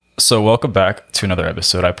So welcome back to another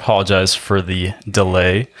episode. I apologize for the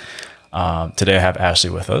delay. Today I have Ashley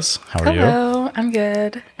with us. How are you? Hello, I'm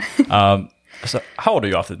good. So how old are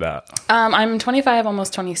you off the bat? I'm 25,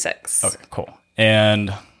 almost 26. Okay, cool.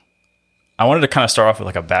 And I wanted to kind of start off with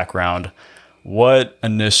like a background. What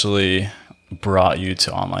initially brought you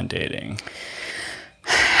to online dating?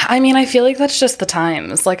 I mean, I feel like that's just the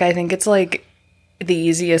times. Like, I think it's like the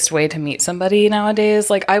easiest way to meet somebody nowadays.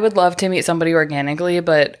 Like, I would love to meet somebody organically,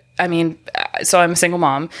 but I mean, so I'm a single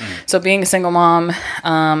mom. So being a single mom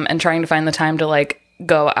and trying to find the time to like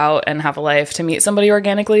go out and have a life to meet somebody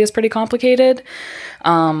organically is pretty complicated.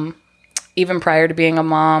 Even prior to being a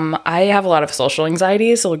mom, I have a lot of social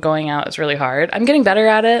anxiety, so going out is really hard. I'm getting better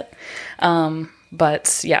at it.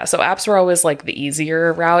 But yeah, so apps were always like the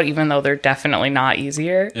easier route, even though they're definitely not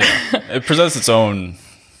easier. Yeah, it presents its own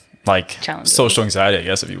like challenges. Social anxiety, I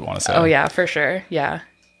guess, if you want to say. Oh yeah, for sure. Yeah.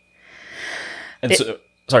 And so,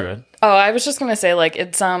 sorry, go ahead. Oh, I was just gonna say, like,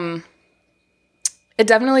 it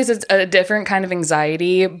definitely is a different kind of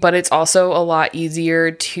anxiety, but it's also a lot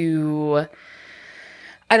easier to,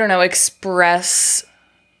 I don't know, express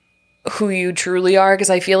who you truly are, because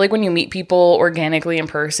I feel like when you meet people organically in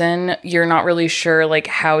person, you're not really sure like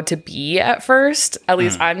how to be at first. At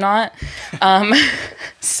least I'm not.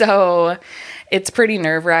 So it's pretty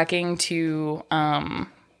nerve-wracking to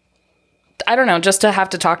I don't know, just to have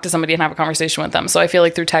to talk to somebody and have a conversation with them. So I feel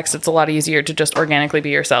like through text, it's a lot easier to just organically be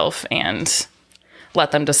yourself and let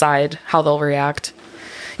them decide how they'll react.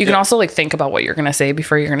 You can also like think about what you're going to say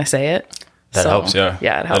before you're going to say it. That helps, yeah.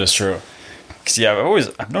 Yeah, it helps. That is true. Because, yeah,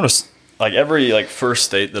 I've noticed, like, every, like, first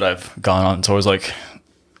date that I've gone on, it's always, like,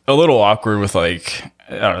 a little awkward with, like,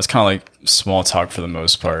 I don't know, it's kind of like small talk for the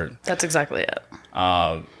most part. That's exactly it.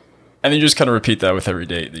 And then you just kind of repeat that with every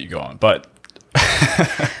date that you go on. But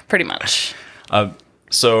pretty much.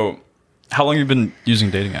 So how long have you been using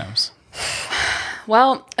dating apps?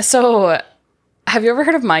 Well, so have you ever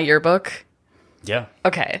heard of My Yearbook? Yeah.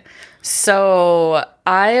 Okay. So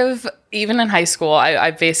I've, even in high school,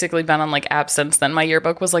 I've basically been on like apps since then. My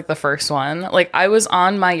Yearbook was like the first one. Like I was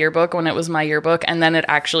on My Yearbook when it was My Yearbook, and then it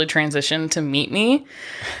actually transitioned to Meet Me.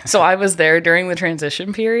 So I was there during the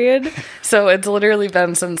transition period. So it's literally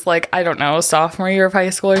been since like, I don't know, sophomore year of high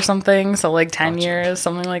school or something. So like 10 years,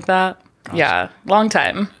 something like that. Gotcha. Yeah, long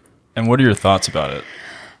time. And what are your thoughts about it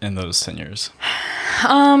in those 10 years?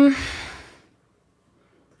 I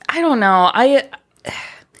don't know.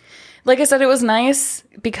 Like I said, it was nice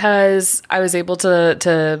because I was able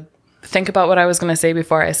to think about what I was going to say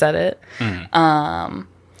before I said it. I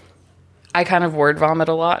kind of word vomit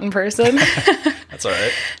a lot in person. That's all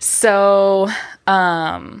right. So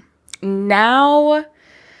now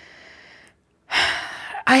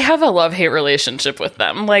I have a love-hate relationship with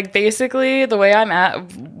them. Like, basically, the way I'm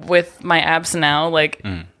at with my apps now, like,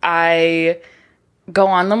 I go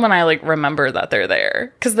on them when I, like, remember that they're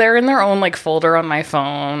there. Because they're in their own, like, folder on my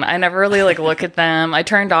phone. I never really, like, look at them. I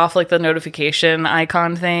turned off, like, the notification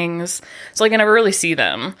icon things. So, like, I never really see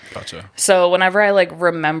them. Gotcha. So, whenever I, like,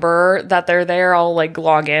 remember that they're there, I'll, like,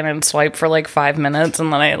 log in and swipe for, like, 5 minutes.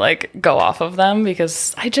 And then I, like, go off of them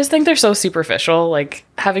because I just think they're so superficial. Like,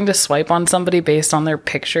 having to swipe on somebody based on their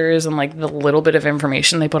pictures and, like, the little bit of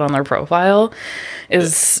information they put on their profile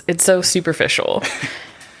it's so superficial.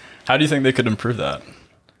 How do you think they could improve that?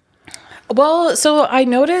 Well, so I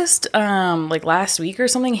noticed, like last week or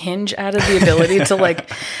something, Hinge added the ability to like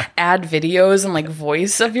add videos and like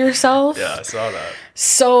voice of yourself. Yeah, I saw that.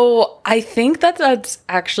 So I think that that's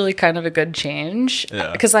actually kind of a good change.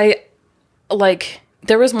 Yeah. Because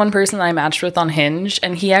there was one person that I matched with on Hinge,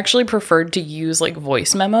 and he actually preferred to use like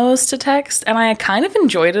voice memos to text, and I kind of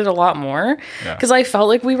enjoyed it a lot more because I felt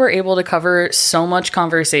like we were able to cover so much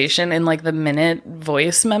conversation in like the minute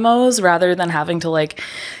voice memos rather than having to like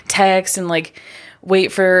text and like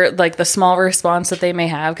wait for like the small response that they may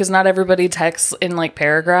have, because not everybody texts in like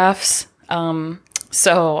paragraphs.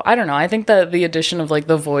 So I don't know. I think that the addition of like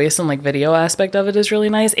the voice and like video aspect of it is really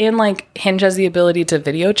nice, and like Hinge has the ability to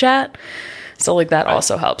video chat. So, like, that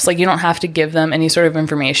also helps. Like, you don't have to give them any sort of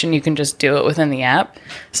information. You can just do it within the app.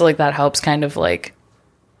 So, like, that helps kind of, like,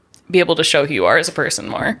 be able to show who you are as a person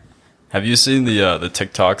more. Have you seen the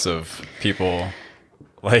TikToks of people,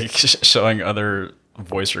 like, showing other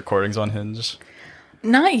voice recordings on Hinge?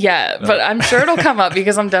 Not yet, but I'm sure it'll come up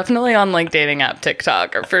because I'm definitely on like dating app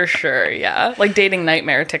TikTok or for sure. Yeah. Like dating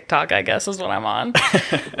nightmare TikTok, I guess is what I'm on.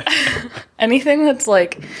 Anything that's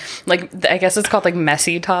like I guess it's called like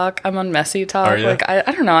messy talk. I'm on messy talk. Like I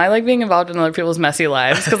don't know. I like being involved in other people's messy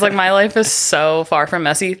lives because like my life is so far from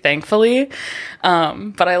messy, thankfully.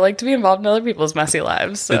 But I like to be involved in other people's messy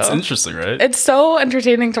lives. So. It's interesting, right? It's so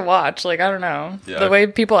entertaining to watch. Like, I don't know. Yeah. The way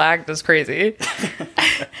people act is crazy.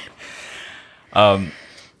 Do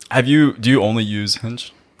you only use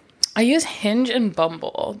Hinge? I use Hinge and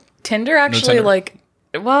Bumble. Tinder actually, no Tinder?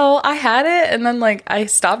 Well, I had it and then like I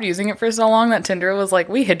stopped using it for so long that Tinder was like,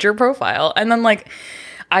 we hid your profile. And then like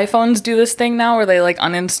iPhones do this thing now where they like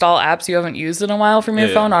uninstall apps you haven't used in a while from your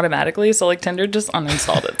phone automatically. So like Tinder just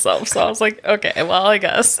uninstalled itself. So I was like, okay, well, I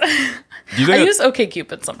guess. I use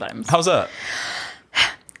OkCupid sometimes. How's that?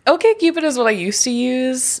 OkCupid is what I used to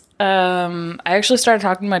use. I actually started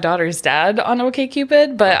talking to my daughter's dad on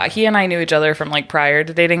OkCupid, but he and I knew each other from like prior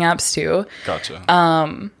to dating apps too. Gotcha.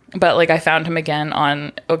 But like I found him again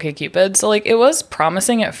on OkCupid. So like it was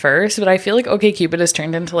promising at first, but I feel like OkCupid has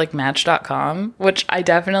turned into like Match.com, which I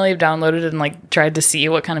definitely have downloaded and like tried to see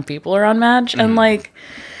what kind of people are on Match. And like,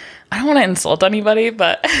 I don't want to insult anybody,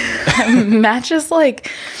 but Match is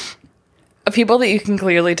like people that you can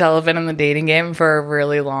clearly tell have been in the dating game for a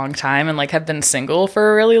really long time and like have been single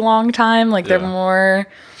for a really long time. Like they're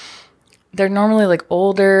normally like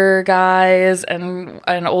older guys and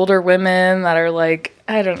older women that are like,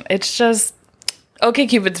 it's just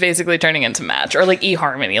OkCupid's basically turning into Match or like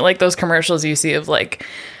eHarmony, like those commercials you see of like,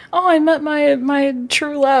 oh, I met my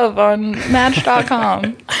true love on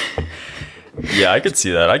Match.com. Yeah, I could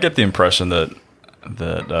see that. I get the impression that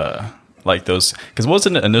like those, because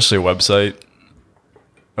wasn't it initially a website,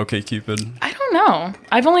 OkCupid? I don't know.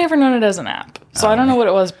 I've only ever known it as an app, so I don't know what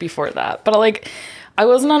it was before that. But like, I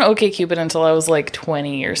wasn't on OkCupid until I was like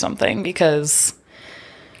 20 or something, because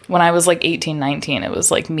when I was like 18, 19, it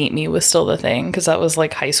was like Meet Me was still the thing, because that was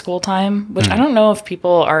like high school time, which I don't know if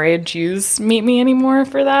people our age use Meet Me anymore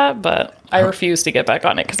for that, but I refuse to get back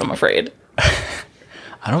on it because I'm afraid.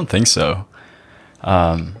 I don't think so.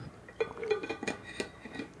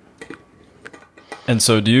 And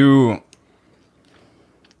so do you,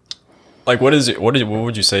 like, what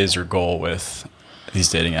would you say is your goal with these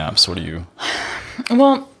dating apps? What do you?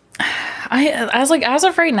 Well, as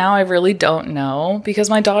of right now, I really don't know, because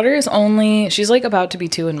my daughter is she's like about to be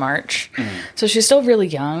 2 in March. So she's still really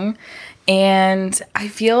young. And I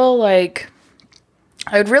feel like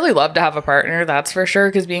I would really love to have a partner, that's for sure,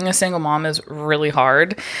 because being a single mom is really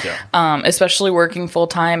hard. Yeah. Especially working full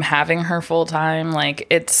time, having her full time.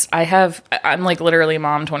 Like I'm like literally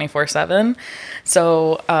mom 24/7.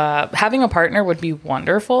 So having a partner would be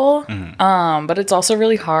wonderful. But it's also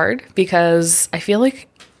really hard because I feel like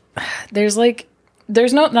there's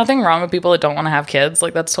nothing wrong with people that don't want to have kids.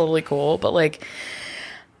 Like that's totally cool. But like,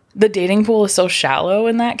 the dating pool is so shallow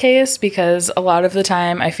in that case, because a lot of the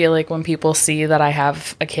time I feel like when people see that I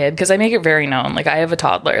have a kid, because I make it very known, like I have a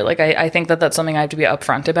toddler, like I think that that's something I have to be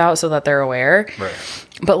upfront about so that they're aware. Right.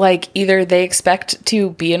 But like either they expect to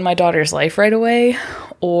be in my daughter's life right away,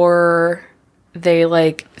 or they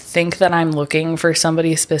like think that I'm looking for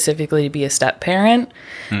somebody specifically to be a step parent.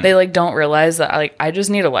 They like don't realize that like I just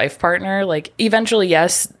need a life partner. Like eventually,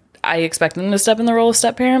 yes, I expect them to step in the role of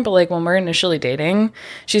step parent, but like when we're initially dating,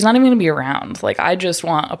 she's not even going to be around. Like I just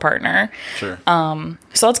want a partner. Sure.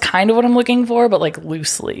 So that's kind of what I'm looking for, but like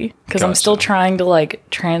loosely, because I'm still trying to like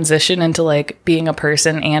transition into like being a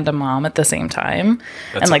person and a mom at the same time.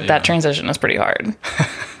 And like that transition is pretty hard.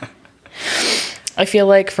 I feel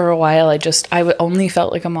like for a while I only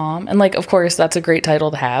felt like a mom, and like of course that's a great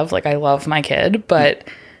title to have. Like I love my kid, but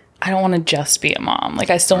I don't want to just be a mom.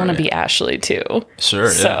 Like I still want to be Ashlee too. Sure.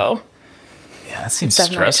 So yeah, that seems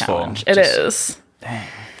stressful. It is. Dang.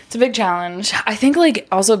 It's a big challenge. I think like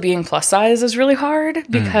also being plus size is really hard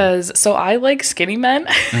because so I like skinny men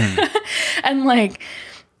and like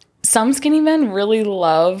some skinny men really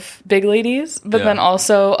love big ladies, but then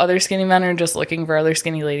also other skinny men are just looking for other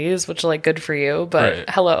skinny ladies, which like good for you. But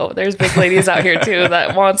hello, there's big ladies out here too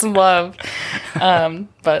that want some love.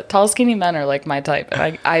 But tall skinny men are like my type.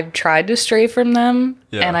 And I've tried to stray from them.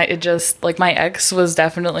 Yeah. And it just like my ex was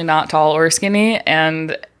definitely not tall or skinny.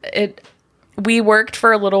 And we worked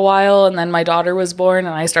for a little while, and then my daughter was born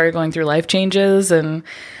and I started going through life changes, and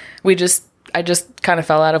I just kind of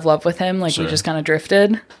fell out of love with him. Like we just kind of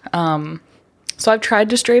drifted. So I've tried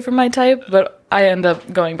to stray from my type, but I end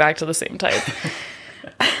up going back to the same type.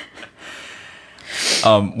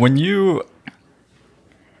 When you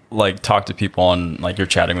like talk to people on like you're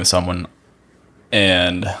chatting with someone,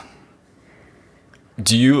 and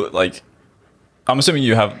do you like, I'm assuming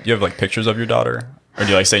you have like pictures of your daughter, or do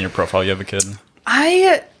you like say in your profile you have a kid?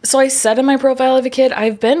 So I said in my profile I have a kid.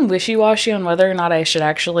 I've been wishy-washy on whether or not I should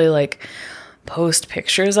actually like post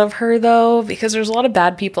pictures of her though, because there's a lot of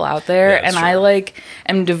bad people out there, and true. I like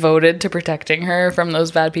am devoted to protecting her from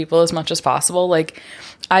those bad people as much as possible. Like,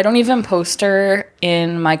 I don't even post her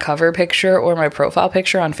in my cover picture or my profile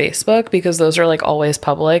picture on Facebook because those are like always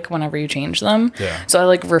public whenever you change them. Yeah. So I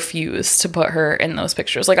like refuse to put her in those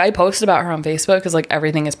pictures. Like, I post about her on Facebook because like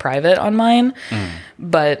everything is private on mine,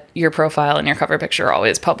 but your profile and your cover picture are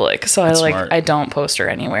always public. So that's smart. I don't post her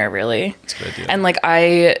anywhere really. That's a good idea. And like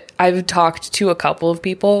I've talked to a couple of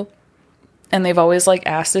people, and they've always like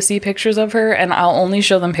asked to see pictures of her, and I'll only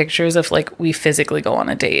show them pictures if like we physically go on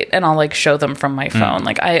a date, and I'll like show them from my phone.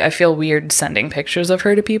 Like I feel weird sending pictures of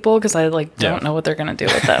her to people because I like don't know what they're gonna do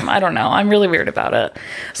with them. I don't know. I'm really weird about it.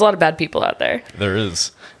 There's a lot of bad people out there. There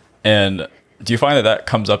is. And do you find that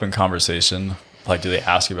comes up in conversation? Like, do they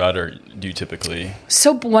ask you about it, or do you typically?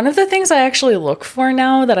 So one of the things I actually look for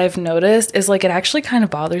now that I've noticed is like it actually kind of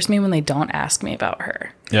bothers me when they don't ask me about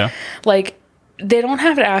her. Yeah. Like, they don't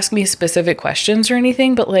have to ask me specific questions or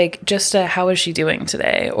anything, but like just how is she doing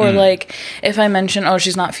today? Or like if I mention, oh,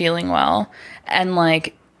 she's not feeling well, and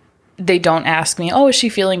like they don't ask me, oh, is she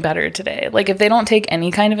feeling better today? Like if they don't take any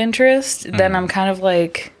kind of interest, then I'm kind of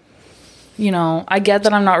like, you know, I get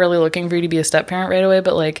that I'm not really looking for you to be a step parent right away,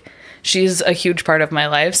 but like she's a huge part of my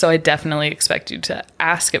life. So I definitely expect you to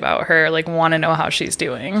ask about her, like want to know how she's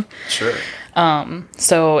doing. Sure.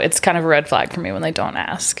 So it's kind of a red flag for me when they don't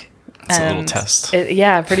ask. It's a little test.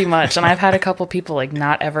 Yeah, pretty much. And I've had a couple people like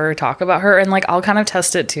not ever talk about her, and like I'll kind of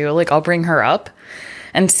test it too. Like I'll bring her up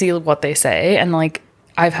and see what they say, and like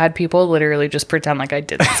I've had people literally just pretend like I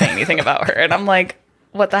didn't say anything about her, and I'm like,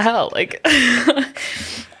 what the hell? Like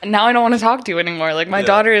now I don't want to talk to you anymore. Like my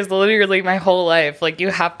daughter is literally my whole life. Like you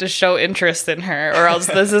have to show interest in her, or else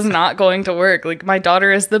this is not going to work. Like my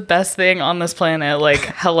daughter is the best thing on this planet. Like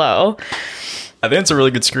hello. I think it's a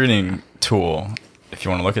really good screening tool, if you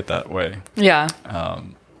want to look at it that way. Yeah.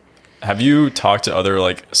 Have you talked to other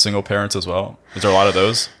like single parents as well? Is there a lot of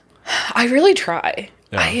those? I really try.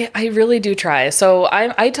 Yeah. I really do try. So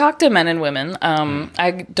I talk to men and women.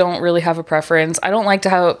 I don't really have a preference. I don't like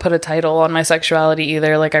to put a title on my sexuality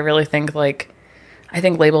either. Like I really think I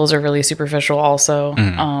think labels are really superficial also.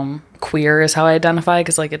 Queer is how I identify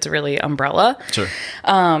because like it's really umbrella. Sure.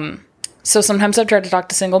 So sometimes I've tried to talk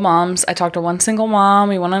to single moms. I talked to one single mom.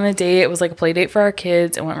 We went on a date. It was like a play date for our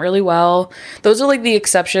kids. It went really well. Those are like the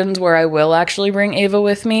exceptions where I will actually bring Ava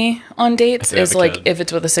with me on dates, is like if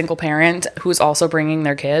it's with a single parent who's also bringing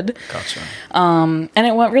their kid. Gotcha. And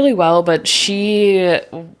it went really well, but she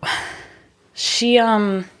was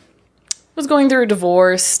going through a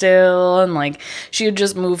divorce still, and like she had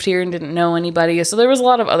just moved here and didn't know anybody. So there was a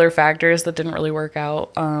lot of other factors that didn't really work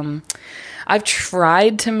out. I've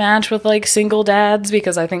tried to match with like single dads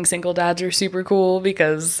because I think single dads are super cool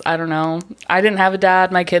because I don't know. I didn't have a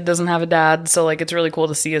dad. My kid doesn't have a dad. So like it's really cool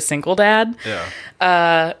to see a single dad.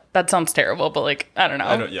 Yeah. That sounds terrible, but like, I don't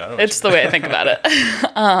know. It's the way I think about it.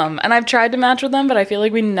 And I've tried to match with them, but I feel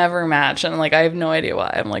like we never match. And like, I have no idea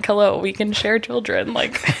why. I'm like, hello, we can share children.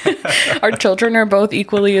 Like our children are both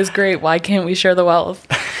equally as great. Why can't we share the wealth?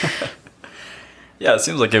 Yeah, it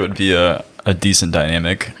seems like it would be a decent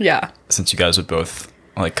dynamic. Yeah. Since you guys would both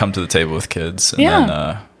like come to the table with kids, and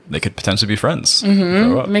then they could potentially be friends.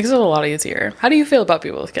 It makes it a lot easier. How do you feel about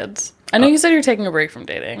people with kids? I know you said you're taking a break from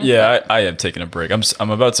dating. Yeah, I am taking a break. I'm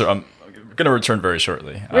going to return very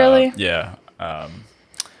shortly. Really? Yeah. I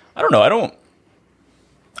don't know. I don't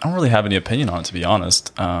really have any opinion on it, to be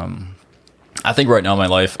honest. I think right now in my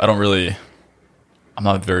life, I'm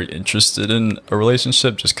not very interested in a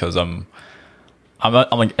relationship just because I'm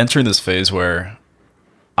like entering this phase where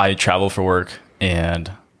I travel for work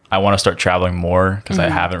and I want to start traveling more because I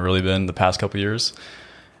haven't really been the past couple of years.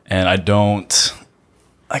 And I don't know.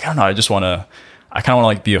 I kind of want to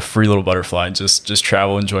like be a free little butterfly, just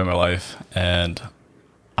travel, enjoy my life. And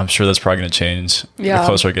I'm sure that's probably going to change the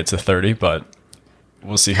closer I get to 30, but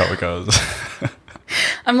we'll see how it goes.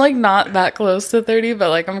 I'm like not that close to 30, but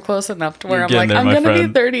like I'm close enough to where I'm like, I'm going to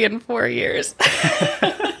be 30 in 4 years.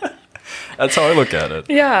 That's how I look at it.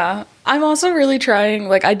 Yeah. I'm also really trying,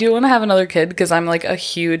 like, I do want to have another kid because I'm like a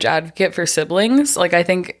huge advocate for siblings. Like, I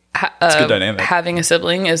think good dynamic. Having a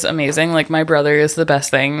sibling is amazing. Like, my brother is the best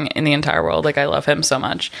thing in the entire world. Like, I love him so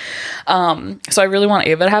much. So I really want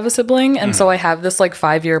Ava to have a sibling. And so I have this like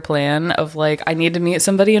 5-year plan of like, I need to meet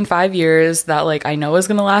somebody in 5 years that like I know is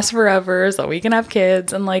going to last forever so we can have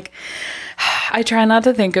kids. And like, I try not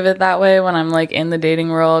to think of it that way when I'm like in the dating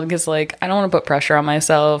world, because like I don't want to put pressure on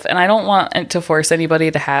myself, and I don't want to force anybody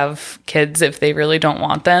to have kids if they really don't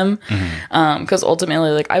want them. Because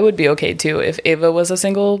ultimately, like I would be okay too if Ava was a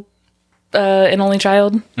single and only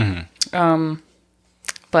child.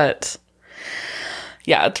 But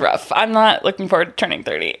yeah, it's rough. I'm not looking forward to turning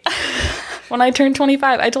 30. When I turned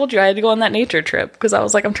 25, I told you I had to go on that nature trip because I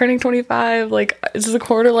was like, I'm turning 25. Like, this is a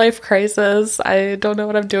quarter life crisis. I don't know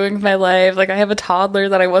what I'm doing with my life. Like, I have a toddler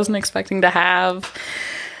that I wasn't expecting to have.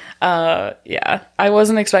 Yeah, I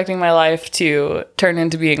wasn't expecting my life to turn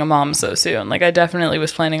into being a mom so soon. Like, I definitely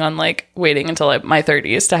was planning on like waiting until like my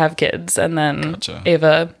 30s to have kids, and then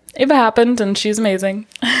Ava happened, and she's amazing.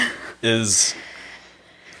 Is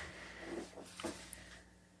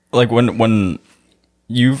like when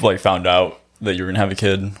you've like found out that you were gonna have a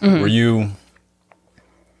kid, were you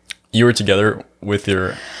were together with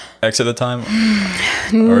your ex at the time?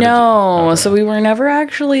 No. Okay. So we were never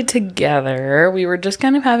actually together. We were just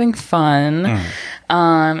kind of having fun.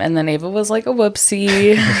 And then Ava was like a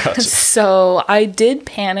whoopsie. Gotcha. So I did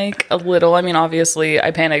panic a little. I mean, obviously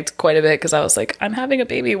I panicked quite a bit because I was like, I'm having a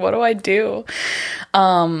baby. What do I do?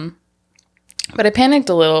 But I panicked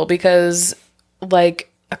a little because like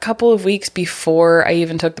a couple of weeks before I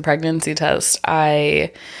even took the pregnancy test,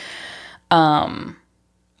 I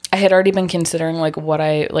had already been considering like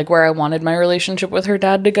where I wanted my relationship with her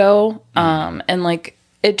dad to go. And like,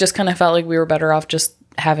 it just kind of felt like we were better off just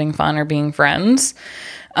having fun or being friends.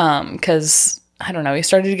 'Cause I don't know, he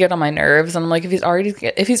started to get on my nerves, and I'm like, if he's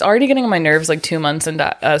already getting on my nerves like 2 months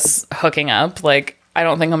into us hooking up, like, I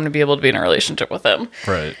don't think I'm going to be able to be in a relationship with him.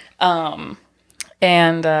 Right. So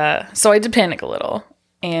I did panic a little.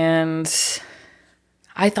 And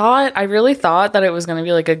I really thought that it was going to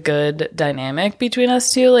be like a good dynamic between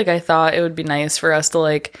us two. Like I thought it would be nice for us to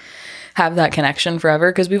like have that connection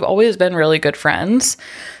forever, because we've always been really good friends.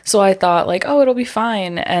 So I thought like, oh, it'll be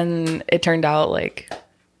fine. And it turned out like,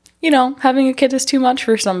 you know, having a kid is too much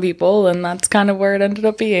for some people. And that's kind of where it ended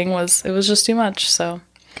up being, it was just too much. So.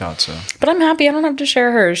 Gotcha. But I'm happy I don't have to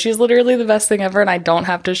share her. She's literally the best thing ever, and I don't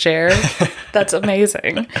have to share. That's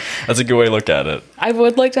amazing. That's a good way to look at it. I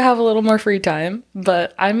would like to have a little more free time,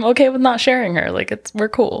 but I'm okay with not sharing her. Like, we're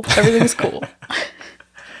cool. Everything's cool.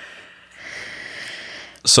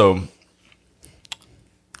 So,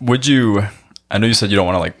 I know you said you don't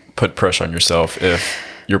want to like put pressure on yourself if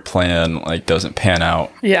your plan like doesn't pan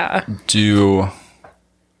out. Yeah. You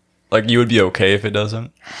would be okay if it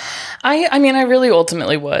doesn't? I mean, I really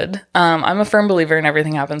ultimately would. I'm a firm believer in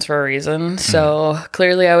everything happens for a reason. So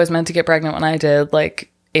clearly I was meant to get pregnant when I did. Like,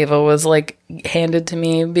 Ava was like handed to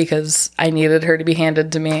me because I needed her to be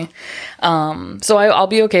handed to me. So I'll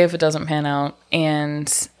be okay if it doesn't pan out.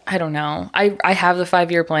 And I don't know. I have the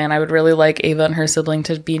 5-year plan. I would really like Ava and her sibling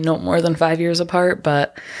to be no more than 5 years apart,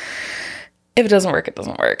 but if it doesn't work, it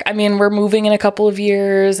doesn't work. I mean, we're moving in a couple of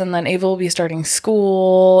years, and then Ava will be starting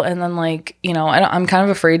school, and then, like, you know, I'm kind of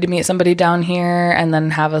afraid to meet somebody down here and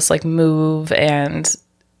then have us, like, move, and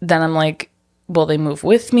then I'm like, will they move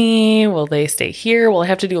with me? Will they stay here? Will I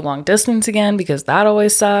have to do long distance again? Because that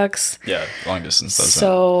always sucks. Yeah, long distance doesn't.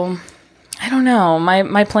 So, I don't know.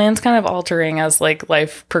 My plan's kind of altering as, like,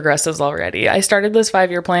 life progresses already. I started this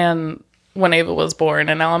 5-year plan when Ava was born,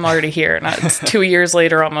 and now I'm already here, and it's 2 years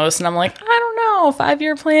later almost, and I'm like, I don't know,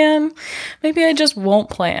 5-year plan, maybe I just won't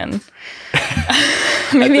plan.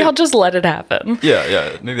 Maybe I'll just let it happen.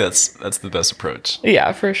 Yeah, maybe that's the best approach.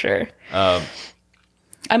 Yeah, for sure.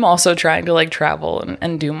 I'm also trying to like travel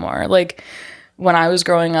and do more. Like, when I was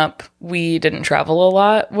growing up, we didn't travel a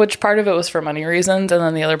lot, which part of it was for money reasons, and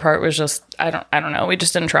then the other part was just, I don't know, we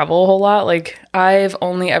just didn't travel a whole lot. Like, I've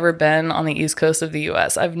only ever been on the East Coast of the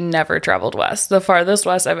US. I've never traveled west. The farthest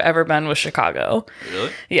west I've ever been was Chicago. Really?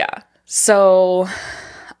 Yeah. So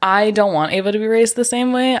I don't want Ava to be raised the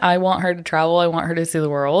same way. I want her to travel. I want her to see the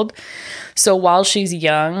world. So while she's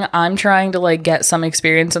young, I'm trying to like get some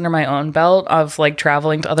experience under my own belt of like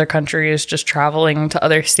traveling to other countries, just traveling to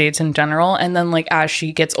other states in general. And then like as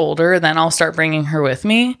she gets older, then I'll start bringing her with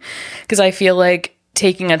me, because I feel like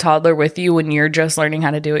taking a toddler with you when you're just learning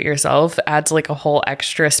how to do it yourself adds like a whole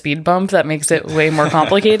extra speed bump that makes it way more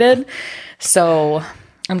complicated. So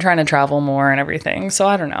I'm trying to travel more and everything. So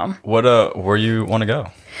I don't know. Where you want to go?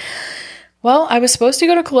 Well, I was supposed to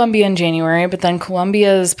go to Colombia in January, but then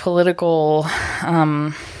Colombia's political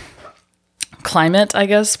climate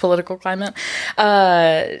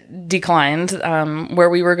declined. Where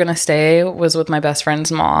we were going to stay was with my best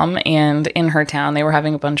friend's mom, and in her town, they were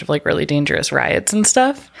having a bunch of like really dangerous riots and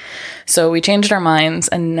stuff. So we changed our minds,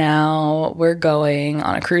 and now we're going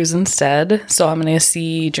on a cruise instead. So I'm going to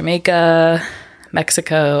see Jamaica,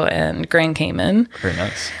 Mexico, and Grand Cayman. Very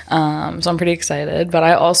nice. So I'm pretty excited. But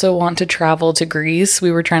I also want to travel to Greece.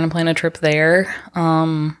 We were trying to plan a trip there.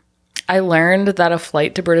 I learned that a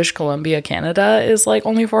flight to British Columbia, Canada is like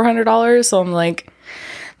only $400. So I'm like,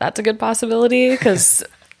 that's a good possibility, because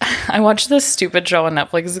I watched this stupid show on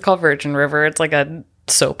Netflix. It's called Virgin River. It's like a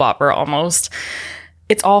soap opera almost.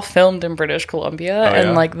 It's all filmed in British Columbia,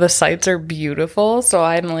 and like the sites are beautiful. So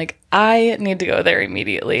I'm like, I need to go there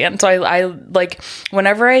immediately. And so I like,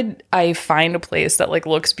 whenever I find a place that like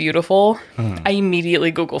looks beautiful, I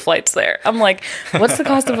immediately Google flights there. I'm like, what's the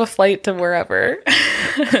cost of a flight to wherever?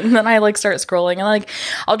 And then I like start scrolling, and like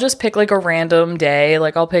I'll just pick like a random day.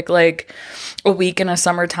 Like I'll pick like a week in a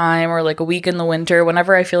summertime or like a week in the winter,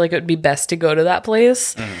 whenever I feel like it would be best to go to that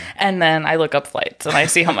place. And then I look up flights and I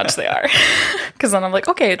see how much they are. Because then I'm like,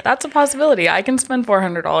 okay, that's a possibility. I can spend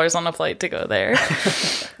 $400 on a flight to go there.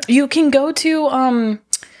 You can go to,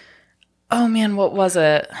 oh man, what was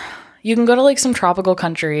it? You can go to like some tropical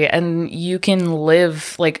country and you can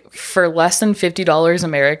live like for less than $50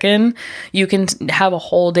 American. You can have a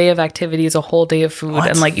whole day of activities, a whole day of food. What?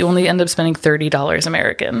 And like you only end up spending $30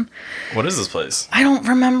 American. What is this place? I don't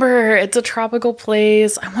remember. It's a tropical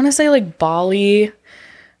place. I want to say like Bali,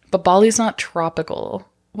 but Bali's not tropical.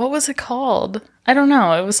 What was it called? I don't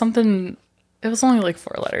know. It was something. It was only like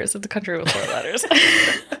 4 letters. It's a country with 4 letters.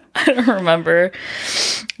 I don't remember.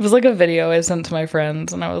 It was like a video I sent to my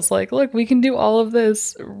friends, and I was like, look, we can do all of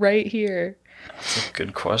this right here. That's a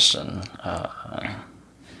good question.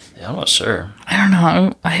 Yeah, I'm not sure. I don't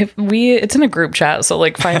know. It's in a group chat, so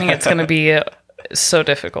like finding it's going to be so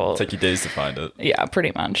difficult. Take you days to find it. Yeah,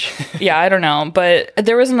 pretty much. Yeah, I don't know. But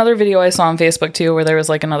there was another video I saw on Facebook too, where there was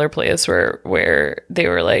like another place where they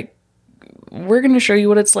were like, we're going to show you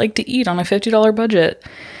what it's like to eat on a $50 budget.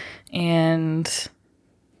 And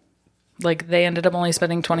like they ended up only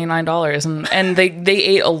spending $29, and they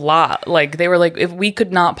ate a lot. Like they were like, if we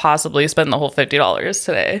could not possibly spend the whole $50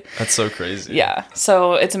 today. That's so crazy. Yeah.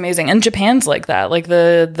 So it's amazing. And Japan's like that. Like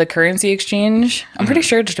the currency exchange, I'm pretty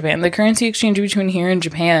sure it's Japan. The currency exchange between here and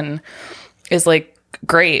Japan is like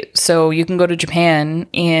great. So you can go to Japan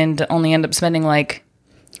and only end up spending like,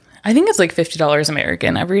 I think it's like $50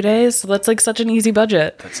 American every day. So that's like such an easy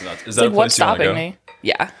budget. That's nuts. Is that like, a place what's stopping me?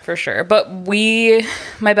 Yeah, for sure. But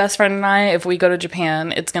my best friend and I, if we go to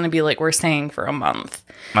Japan, it's going to be like we're staying for a month.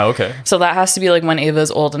 Oh, okay. So that has to be like when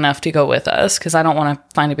Ava's old enough to go with us, because I don't want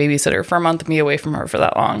to find a babysitter for a month and be away from her for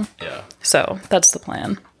that long. Yeah. So that's the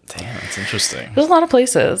plan. Damn, that's interesting. There's a lot of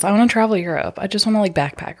places. I want to travel Europe. I just want to like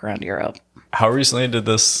backpack around Europe. How recently did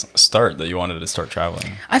this start that you wanted to start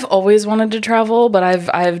traveling? I've always wanted to travel, but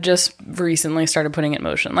I've just recently started putting it in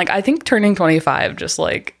motion. Like I think turning 25 just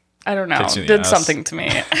like, I don't know, did something to me.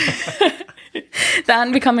 That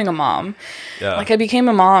and becoming a mom. Yeah. Like I became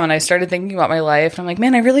a mom and I started thinking about my life, and I'm like,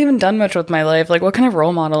 man, I really haven't done much with my life. Like what kind of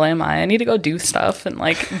role model am I? I need to go do stuff and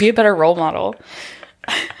like be a better role model.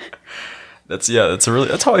 That's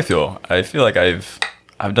how I feel. I feel like I've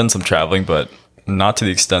done some traveling, but not to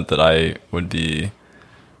the extent that I would be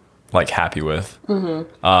like happy with.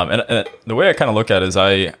 Mm-hmm. And the way I kind of look at it is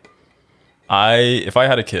if I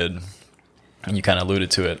had a kid, and you kind of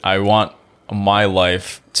alluded to it, I want my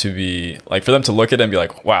life to be like for them to look at it and be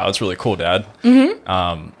like, wow, that's really cool, Dad.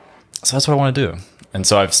 Mm-hmm. So that's what I want to do. And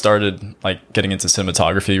so I've started like getting into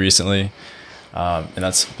cinematography recently, and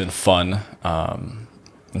that's been fun.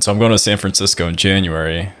 And so I'm going to San Francisco in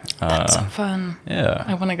January. That's so fun. Yeah.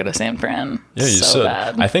 I want to go to San Fran. Yeah, you should.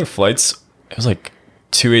 Bad. I think flights, it was like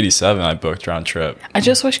 $287 I booked round trip. I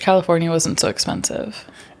just wish California wasn't so expensive.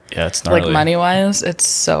 Yeah, it's gnarly. Like money-wise, it's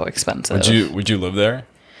so expensive. Would you live there?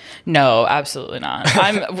 No, absolutely not.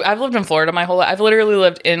 I've lived in Florida my whole life. I've literally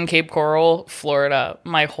lived in Cape Coral, Florida,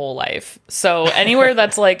 my whole life. So anywhere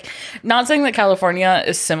that's like, not saying that California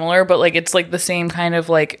is similar, but like it's like the same kind of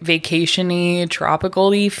like vacation-y,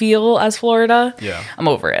 tropical-y feel as Florida. Yeah. I'm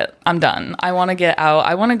over it. I'm done. I want to get out.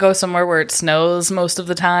 I want to go somewhere where it snows most of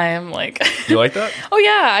the time. Like, you like that? Oh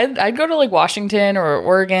yeah, I'd go to like Washington or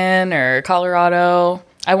Oregon or Colorado.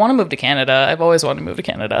 I want to move to Canada. I've always wanted to move to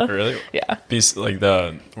Canada. Really? Yeah. Like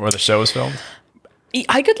where the show was filmed?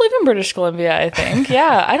 I could live in British Columbia, I think.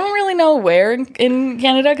 Yeah. I don't really know where in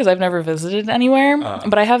Canada because I've never visited anywhere.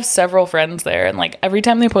 But I have several friends there. And like every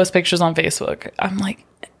time they post pictures on Facebook, I'm like,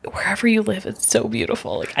 wherever you live, it's so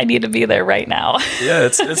beautiful. Like I need to be there right now. Yeah,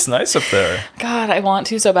 it's nice up there. God, I want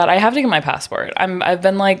to so bad. I have to get my passport. I've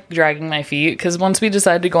been like dragging my feet because once we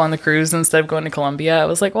decided to go on the cruise instead of going to Colombia, I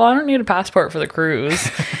was like, well, I don't need a passport for the cruise.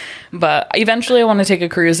 But eventually I want to take a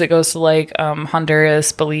cruise that goes to like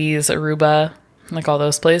Honduras, Belize, Aruba, like all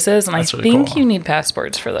those places. And that's I think you need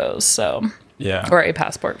passports for those. So Yeah. Or a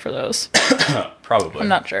passport for those. Probably. I'm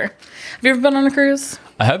not sure. Have you ever been on a cruise?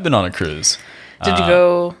 I have been on a cruise. Did you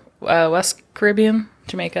go West Caribbean,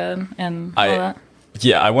 Jamaica, and all that?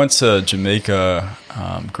 Yeah, I went to Jamaica,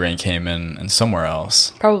 Grand Cayman, and somewhere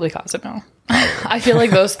else. Probably Cozumel. I feel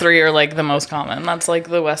like those three are like the most common. That's like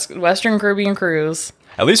the Western Caribbean cruise.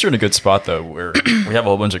 At least you're in a good spot, though, where we have a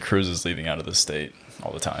whole bunch of cruises leaving out of the state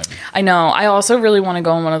all the time. I know. I also really want to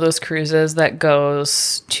go on one of those cruises that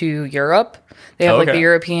goes to Europe. They have like the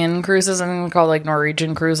European cruises, I think they're called like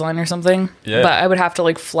Norwegian Cruise Line or something. Yeah. But I would have to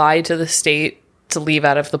like fly to the state to leave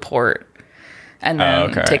out of the port and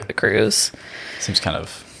then take the cruise. Seems kind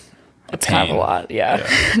of it's kind of a lot. Yeah.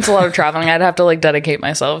 It's a lot of traveling. I'd have to like dedicate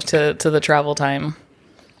myself to the travel time.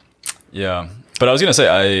 Yeah. But I was going to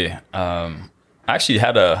say, I actually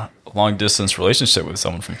had a long distance relationship with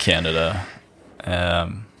someone from Canada.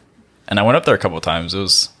 And I went up there a couple of times.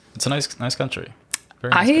 It's a nice country.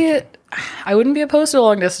 Very nice country. I wouldn't be opposed to a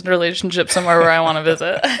long distance relationship somewhere where I want to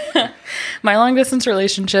visit. My long distance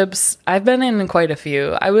relationships, I've been in quite a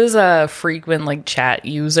few. I was a frequent like chat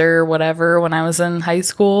user, whatever, when I was in high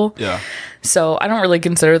school. Yeah. So I don't really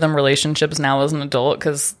consider them relationships now as an adult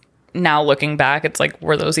because now looking back, it's like,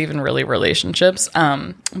 were those even really relationships?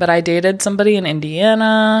 But I dated somebody in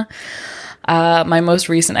Indiana. My most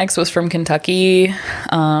recent ex was from Kentucky,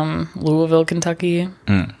 Louisville, Kentucky.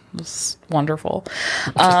 It was wonderful.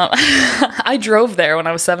 I drove there when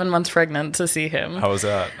I was 7 months pregnant to see him. How was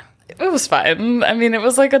that? It was fine. I mean, it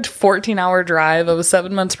was like a 14-hour drive. I was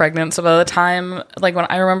 7 months pregnant. So by the time, like when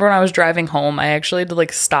I was driving home, I actually had to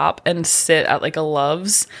like stop and sit at like a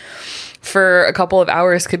Love's for a couple of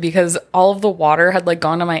hours because all of the water had like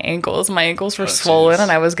gone to my ankles. My ankles were swollen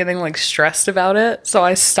and I was getting like stressed about it. So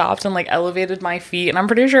I stopped and like elevated my feet. And I'm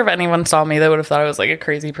pretty sure if anyone saw me, they would have thought I was like a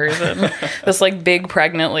crazy person. This like big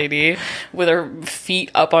pregnant lady with her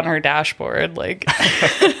feet up on her dashboard. Like,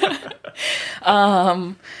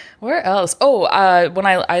 where else? When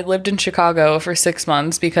I lived in Chicago for 6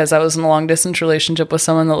 months because I was in a long distance relationship with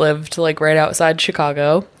someone that lived like right outside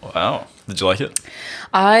Chicago. Wow. Did you like it?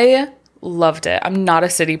 I loved it. I'm not a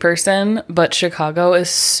city person, but Chicago is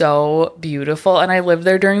so beautiful. And I lived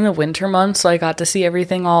there during the winter months, so I got to see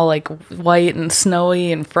everything all like white and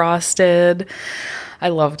snowy and frosted. I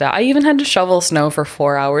loved it. I even had to shovel snow for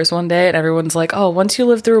 4 hours one day, and everyone's like, oh, once you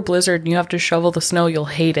live through a blizzard and you have to shovel the snow, you'll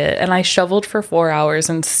hate it. And I shoveled for 4 hours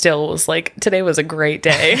and still was like, today was a great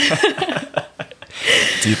day.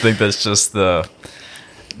 Do you think that's just the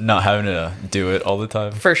not having to do it all the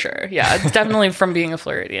time? For sure. Yeah, it's definitely from being a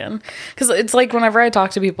Floridian. Because it's like whenever I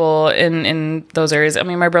talk to people in those areas, I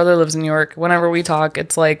mean, my brother lives in New York. Whenever we talk,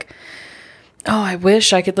 it's like, oh, I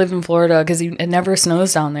wish I could live in Florida because it never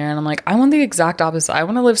snows down there. And I'm like, I want the exact opposite. I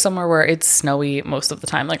want to live somewhere where it's snowy most of the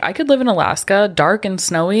time. Like I could live in Alaska, dark and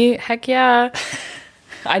snowy. Heck yeah.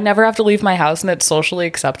 I never have to leave my house and it's socially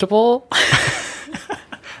acceptable.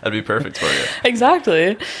 That'd be perfect for you.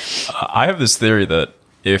 Exactly. I have this theory that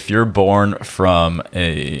if you're born from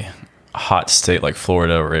a hot state like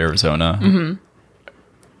Florida or Arizona,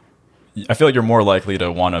 I feel like you're more likely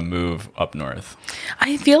to want to move up north.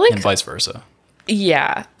 I feel like... And vice versa.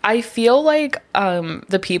 Yeah. I feel like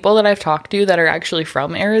the people that I've talked to that are actually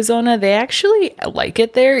from Arizona, they actually like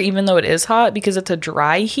it there, even though it is hot, because it's a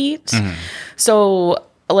dry heat. So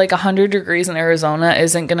like 100 degrees in Arizona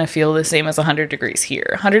isn't going to feel the same as 100 degrees here.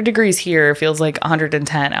 100 degrees here feels like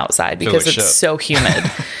 110 outside because it's so humid.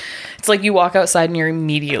 It's like you walk outside and you're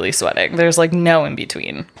immediately sweating. There's like no in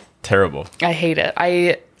between. Terrible. I hate it.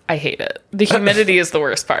 I hate it. The humidity is the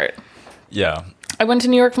worst part. Yeah. I went to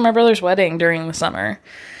New York for my brother's wedding during the summer.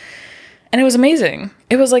 And it was amazing.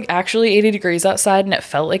 It was like actually 80 degrees outside and it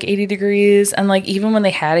felt like 80 degrees. And like even when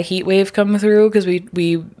they had a heat wave come through, because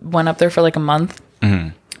we went up there for like a month.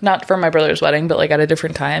 Not for my brother's wedding, but like at a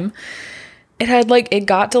different time. It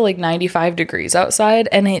got to like 95 degrees outside,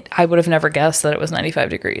 and I would have never guessed that it was 95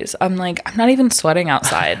 degrees. I'm like, I'm not even sweating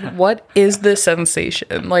outside. What is this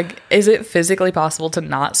sensation? Like, is it physically possible to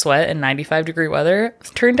not sweat in 95 degree weather?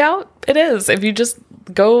 Turned out it is, if you just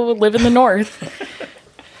go live in the north.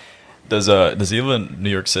 Does he live in New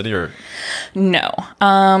York City or? No.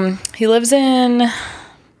 He lives in...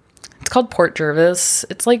 It's called Port Jervis.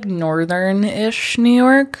 It's like northern-ish New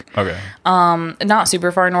York. Okay. Not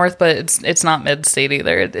super far north, but it's not mid-state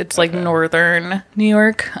either. It's like northern New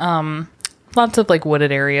York. Lots of like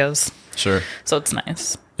wooded areas. Sure. So it's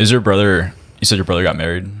nice. You said your brother got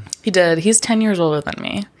married? He did. He's 10 years older than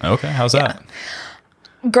me. Okay. How's that?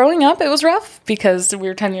 Growing up, it was rough because we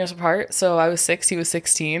were 10 years apart. So I was 6, he was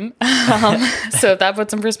 16. So if that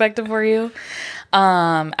puts some perspective for you.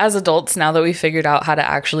 As adults, now that we figured out how to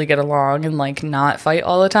actually get along and like not fight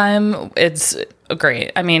all the time, it's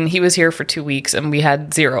great. I mean, he was here for 2 weeks and we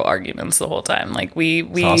had 0 arguments the whole time. Like we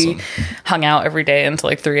awesome. Hung out every day until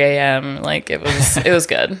like 3 a.m. Like it was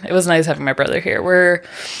good. It was nice having my brother here.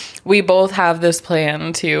 We both have this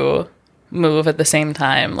plan to move at the same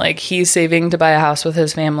time. Like he's saving to buy a house with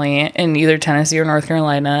his family in either Tennessee or North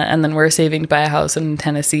Carolina, and then we're saving to buy a house in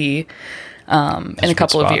Tennessee in a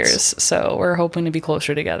couple of years. So we're hoping to be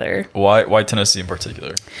closer together. Why Tennessee in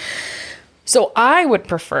particular? So I would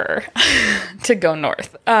prefer to go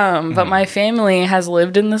north. But my family has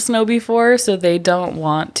lived in the snow before, so they don't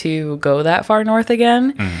want to go that far north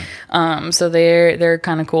again. So they're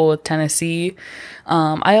kind of cool with Tennessee.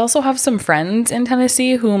 I also have some friends in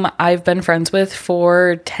Tennessee whom I've been friends with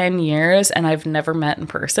for 10 years and I've never met in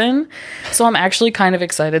person. So I'm actually kind of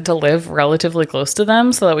excited to live relatively close to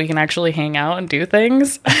them so that we can actually hang out and do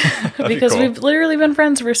things. Because we've literally been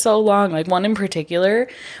friends for so long. Like one in particular,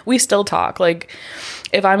 we still talk. Like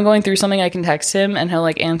if I'm going through something, I can text him and he'll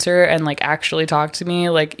like answer and like actually talk to me.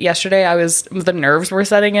 Like yesterday, the nerves were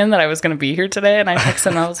setting in that I was going to be here today. And I texted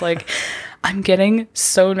him and I was like, I'm getting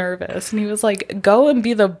so nervous. And he was like, go and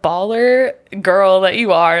be the baller girl that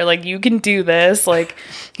you are. Like, you can do this. Like,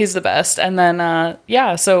 he's the best. And then,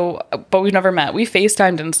 but we've never met. We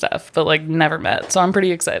FaceTimed and stuff, but like never met. So I'm pretty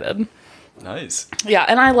excited. Nice. Yeah.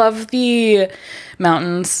 And I love the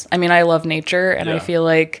mountains. I mean, I love nature. And I feel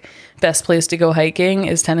like best place to go hiking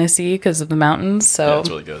is Tennessee because of the mountains. So it's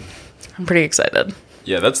really good. I'm pretty excited.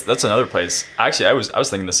 Yeah, that's another place. Actually, I was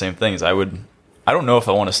thinking the same thing. I don't know if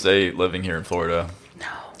I want to stay living here in Florida.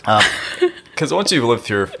 No. Because once you've lived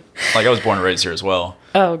here, like I was born and raised here as well.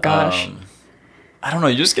 Oh, gosh. I don't know.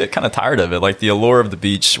 You just get kind of tired of it. Like the allure of the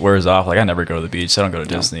beach wears off. Like I never go to the beach. I don't go to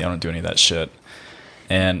Disney. I don't do any of that shit.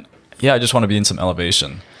 And yeah, I just want to be in some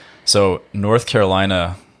elevation. So North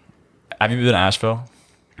Carolina, have you been to Asheville?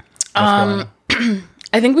 I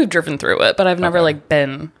think we've driven through it, but I've never like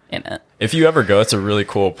been in it. If you ever go, it's a really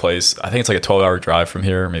cool place. I think it's like a 12-hour drive from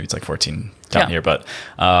here. Maybe it's like 14 down here, but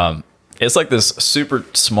it's like this super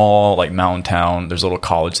small like mountain town. There's a little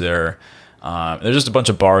college there. There's just a bunch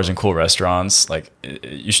of bars and cool restaurants. Like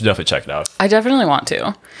you should definitely check it out. I definitely want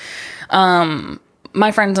to.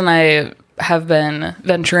 My friends and I have been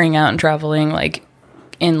venturing out and traveling like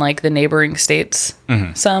in like the neighboring states.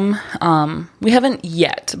 Some we haven't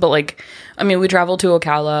yet, but like I mean we traveled to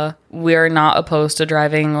Ocala. We're not opposed to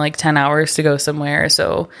driving like 10 hours to go somewhere.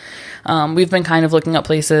 So we've been kind of looking up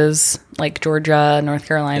places like Georgia, North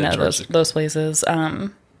Carolina, those places,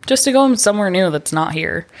 just to go somewhere new that's not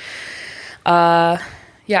here.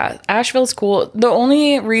 Yeah, Asheville's cool. The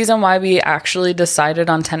only reason why we actually decided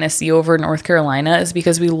on Tennessee over North Carolina is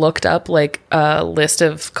because we looked up like a list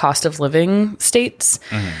of cost of living states.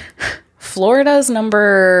 Florida's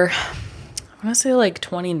number, I want to say like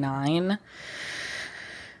 29.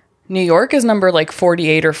 New York is number like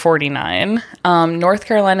 48 or 49. North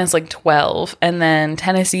Carolina is like 12. And then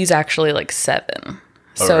Tennessee's actually like 7.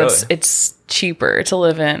 So really? It's cheaper to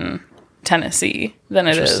live in Tennessee than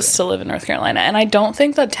it is to live in North Carolina. And I don't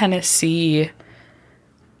think that Tennessee,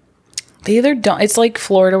 they either don't, it's like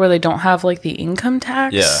Florida where they don't have like the income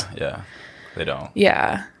tax. Yeah, they don't.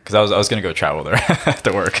 Yeah. Because I was going to go travel there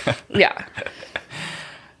to work. Yeah.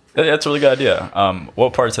 That's a really good idea.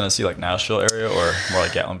 What part of Tennessee, like Nashville area or more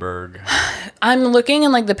like Gatlinburg? I'm looking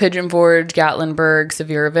in like the Pigeon Forge, Gatlinburg,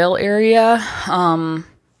 Sevierville area.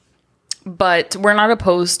 But we're not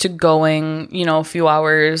opposed to going, a few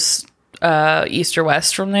hours east or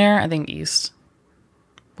west from there. I think east,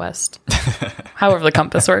 west, however the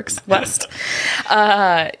compass works, west.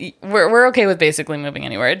 We're okay with basically moving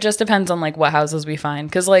anywhere. It just depends on like what houses we find.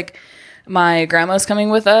 Because like my grandma's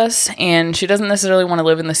coming with us and she doesn't necessarily want to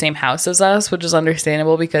live in the same house as us, which is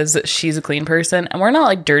understandable because she's a clean person. And we're not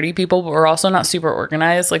like dirty people, but we're also not super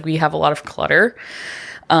organized. Like we have a lot of clutter.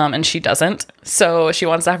 And she doesn't. So she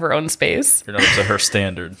wants to have her own space. You're not up to her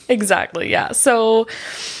standard. Exactly, yeah. So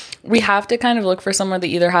we have to kind of look for somewhere that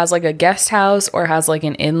either has like a guest house or has like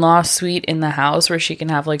an in-law suite in the house where she can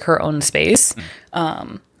have like her own space.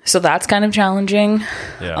 So that's kind of challenging.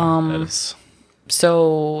 Yeah, it is.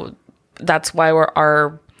 So that's why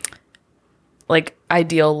our like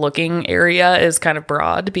ideal looking area is kind of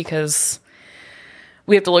broad because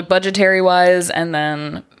we have to look budgetary wise and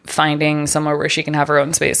then finding somewhere where she can have her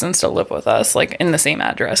own space and still live with us, like in the same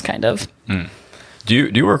address, kind of. Do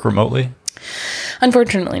you work remotely?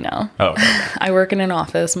 Unfortunately, no. Oh, okay. I work in an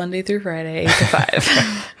office Monday through Friday, 8 to 5.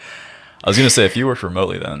 I was going to say, if you worked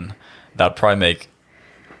remotely, then that'd probably make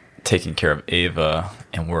taking care of Ava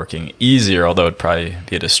and working easier, although it'd probably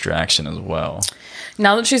be a distraction as well.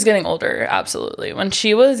 Now that she's getting older, absolutely. When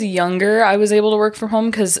she was younger, I was able to work from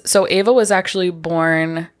home so Ava was actually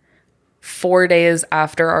born 4 days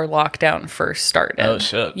after our lockdown first started. Oh,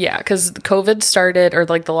 shit. Yeah, because COVID started, or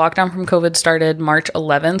like the lockdown from COVID started March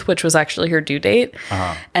 11th, which was actually her due date.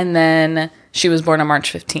 And then she was born on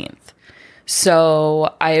March 15th.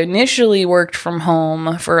 So I initially worked from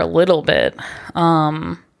home for a little bit.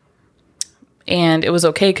 And it was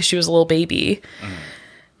okay because she was a little baby.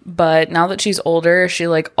 But now that she's older, she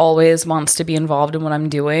like always wants to be involved in what I'm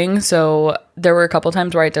doing. So there were a couple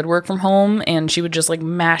times where I did work from home and she would just like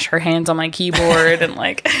mash her hands on my keyboard and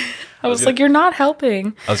like I was like, you're not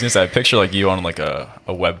helping. I was gonna say, I picture like you on like a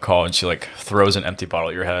web call and she like throws an empty bottle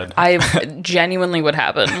at your head. I genuinely would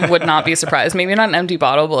happen. Would not be surprised. Maybe not an empty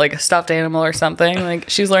bottle, but like a stuffed animal or something. Like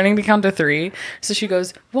she's learning to count to 3. So she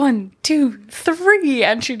goes 1, 2, 3,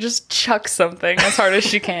 and she just chucks something as hard as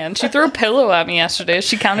she can. She threw a pillow at me yesterday.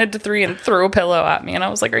 She counted to 3 and threw a pillow at me. And I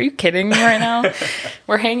was like, are you kidding me right now?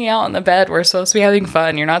 We're hanging out in the bed. We're supposed to be having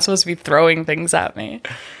fun. You're not supposed to be throwing things at me.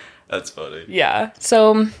 That's funny. Yeah.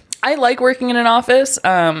 So I like working in an office.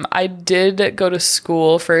 I did go to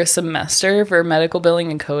school for a semester for medical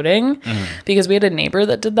billing and coding because we had a neighbor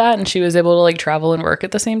that did that and she was able to like travel and work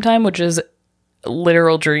at the same time, which is a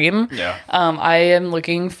literal dream. Yeah. I am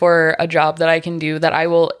looking for a job that I can do that I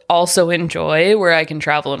will also enjoy where I can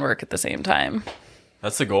travel and work at the same time.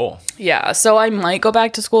 That's the goal. Yeah. So I might go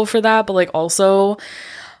back to school for that, but like also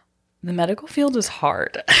the medical field is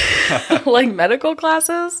hard. Like medical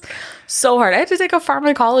classes, so hard. I had to take a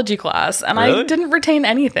pharmacology class and I didn't retain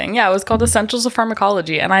anything. Yeah, it was called Essentials of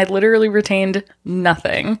Pharmacology and I literally retained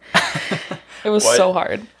nothing. It was so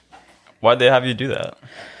hard. Why'd they have you do that?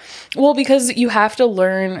 Well, because you have to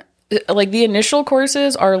learn, like the initial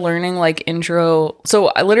courses are learning like intro.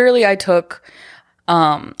 So I took,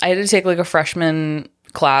 I had to take like a freshman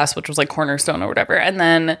class, which was like Cornerstone or whatever. And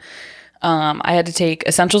then I had to take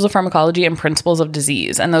Essentials of Pharmacology and Principles of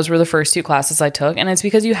Disease. And those were the first 2 classes I took. And it's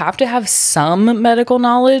because you have to have some medical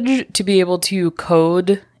knowledge to be able to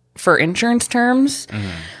code for insurance terms.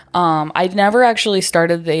 I'd never actually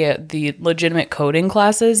started the legitimate coding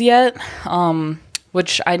classes yet,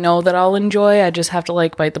 which I know that I'll enjoy. I just have to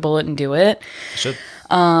like bite the bullet and do it. You should.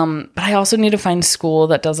 But I also need to find school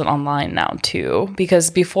that does it online now too.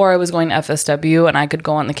 Because before I was going to FSW and I could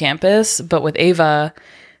go on the campus. But with Ava,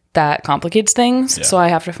 that complicates things. Yeah. So I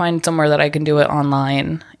have to find somewhere that I can do it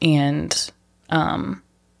online and and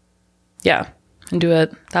do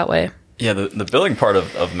it that way. Yeah, the billing part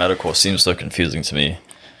of medical seems so confusing to me.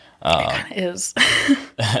 It kind of is.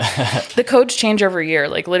 The codes change every year.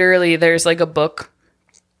 Like literally there's like a book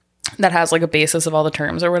that has like a basis of all the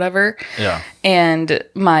terms or whatever. Yeah. And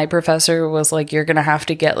my professor was like, you're going to have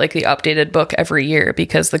to get like the updated book every year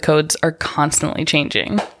because the codes are constantly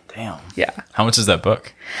changing. Damn. Yeah. How much is that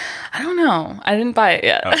book? I don't know. I didn't buy it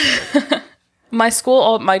yet.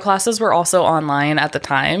 Oh, my classes were also online at the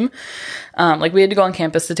time. Like we had to go on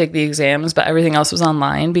campus to take the exams, but everything else was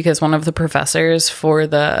online because one of the professors for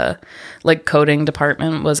the like coding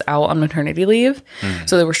department was out on maternity leave.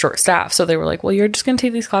 So they were short staffed. So they were like, well, you're just going to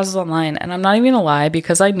take these classes online. And I'm not even gonna lie,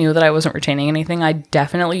 because I knew that I wasn't retaining anything. I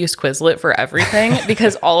definitely used Quizlet for everything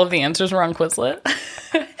because all of the answers were on Quizlet.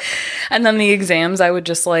 And then the exams, I would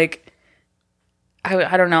just like,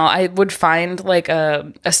 I don't know. I would find like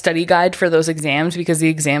a study guide for those exams because the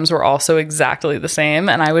exams were also exactly the same.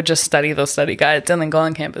 And I would just study those study guides and then go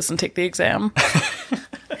on campus and take the exam.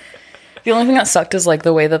 The only thing that sucked is like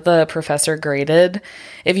the way that the professor graded.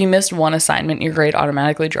 If you missed one assignment, your grade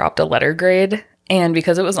automatically dropped a letter grade. And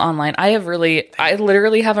because it was online, I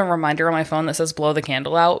literally have a reminder on my phone that says blow the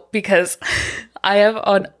candle out because I have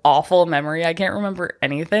an awful memory. I can't remember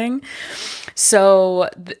anything. So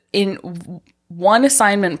in one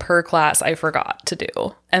assignment per class I forgot to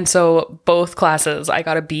do. And so both classes I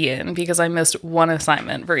got a B in because I missed one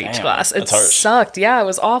assignment for each class. It sucked. Yeah, it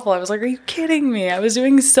was awful. I was like, are you kidding me? I was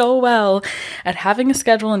doing so well at having a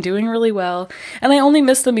schedule and doing really well. And I only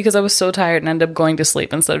missed them because I was so tired and ended up going to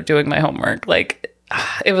sleep instead of doing my homework. Like,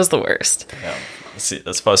 it was the worst. Yeah. See,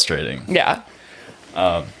 that's frustrating. Yeah.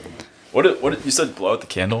 What you said blow out the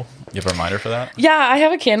candle? You have a reminder for that? Yeah, I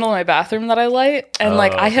have a candle in my bathroom that I light. And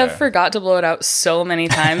I have forgot to blow it out so many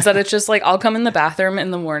times that it's just like I'll come in the bathroom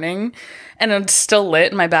in the morning and it's still lit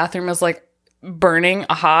and my bathroom is like burning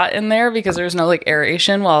hot in there because there's no like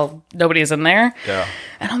aeration while nobody's in there. Yeah.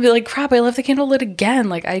 And I'll be like, crap, I left the candle lit again.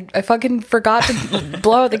 Like I fucking forgot to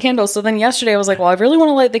blow out the candle. So then yesterday I was like, well, I really want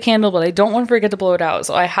to light the candle, but I don't want to forget to blow it out.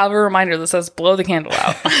 So I have a reminder that says blow the candle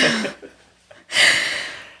out.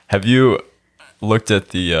 Have you looked at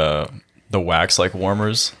the wax like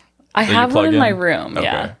warmers? I have one in my room.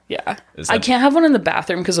 Okay. Yeah. I can't have one in the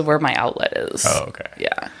bathroom because of where my outlet is. Oh, okay.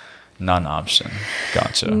 Yeah. Not an option.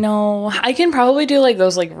 Gotcha. No, I can probably do like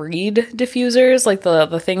those like reed diffusers, like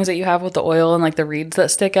the things that you have with the oil and like the reeds that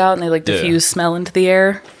stick out and they like diffuse smell into the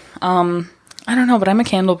air. I don't know, but I'm a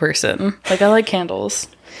candle person. Like I like candles.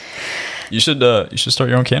 You should start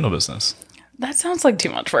your own candle business. That sounds like too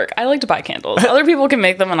much work. I like to buy candles. Other people can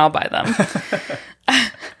make them and I'll buy them.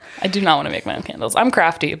 I do not want to make my own candles. I'm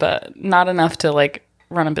crafty, but not enough to like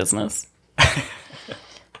run a business.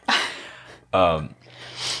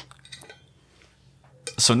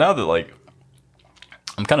 So now that like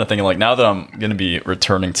I'm kind of thinking like now that I'm going to be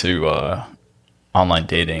returning to online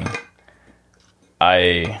dating,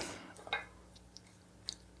 I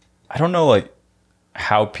don't know like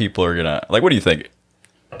how people are going to like, what do you think?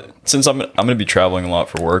 Since I'm going to be traveling a lot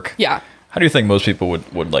for work. Yeah. How do you think most people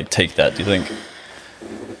would like take that? Do you think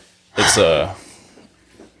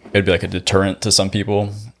it'd be like a deterrent to some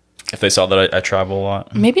people if they saw that I travel a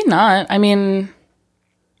lot? Maybe not. I mean,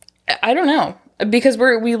 I don't know. Because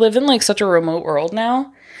we live in like such a remote world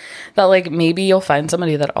now that like maybe you'll find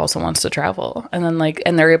somebody that also wants to travel and then like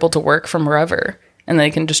and they're able to work from wherever and they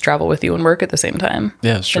can just travel with you and work at the same time.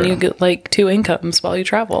 Yeah, that's true. And you get like 2 incomes while you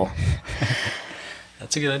travel.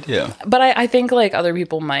 That's a good idea. But I think like other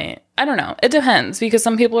people might, I don't know. It depends because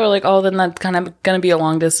some people are like, oh, then that's kind of going to be a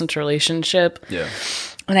long distance relationship. Yeah.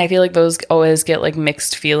 And I feel like those always get like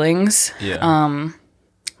mixed feelings. Yeah.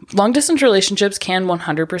 Long distance relationships can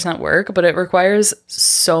 100% work, but it requires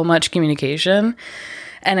so much communication.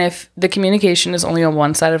 And if the communication is only on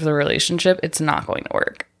one side of the relationship, it's not going to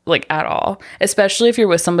work like at all. Especially if you're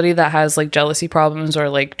with somebody that has like jealousy problems or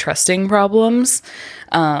like trusting problems.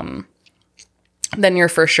 Then you're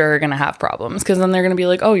for sure going to have problems because then they're going to be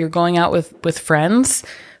like, oh, you're going out with friends.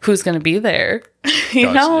 Who's going to be there?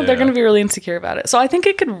 They're going to be really insecure about it. So I think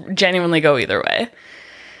it could genuinely go either way.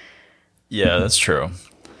 Yeah, that's true.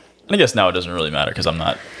 I guess now it doesn't really matter because I'm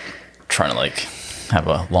not trying to like have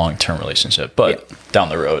a long-term relationship, but down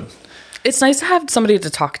the road. It's nice to have somebody to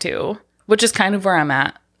talk to, which is kind of where I'm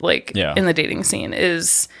at, like in the dating scene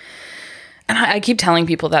is, and I keep telling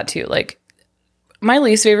people that too, like my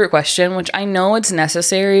least favorite question, which I know it's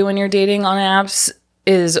necessary when you're dating on apps,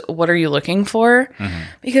 is what are you looking for? Mm-hmm.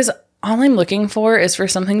 Because all I'm looking for is for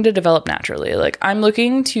something to develop naturally. Like I'm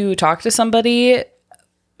looking to talk to somebody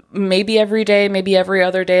maybe every day, maybe every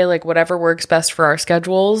other day, like whatever works best for our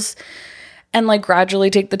schedules, and like gradually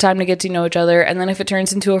take the time to get to know each other. And then if it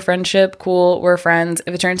turns into a friendship, cool, we're friends.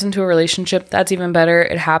 If it turns into a relationship, that's even better.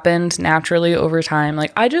 It happened naturally over time.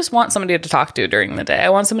 Like I just want somebody to talk to during the day. I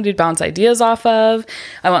want somebody to bounce ideas off of.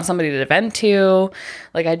 I want somebody to vent to.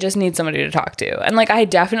 Like I just need somebody to talk to. And like I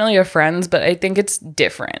definitely have friends, but I think it's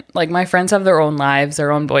different. Like my friends have their own lives,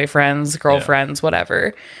 their own boyfriends, girlfriends,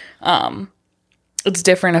 whatever. It's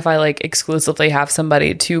different if I like exclusively have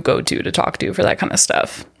somebody to go to talk to for that kind of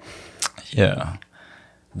stuff. Yeah.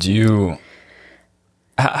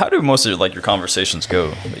 How do most of like your conversations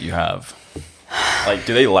go that you have? Like,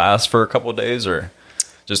 do they last for a couple of days or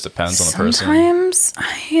just depends on the person? Sometimes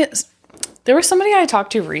there was somebody I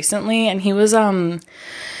talked to recently and he was a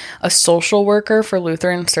social worker for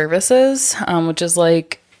Lutheran Services, which is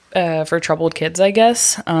like for troubled kids, I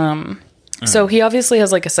guess. So he obviously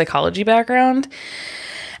has like a psychology background.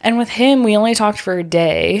 And with him, we only talked for a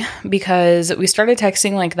day because we started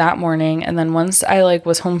texting like that morning. And then once I like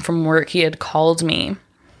was home from work, he had called me.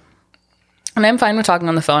 And I'm fine with talking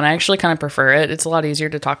on the phone. I actually kind of prefer it. It's a lot easier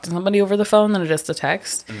to talk to somebody over the phone than it is to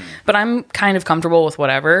text. But I'm kind of comfortable with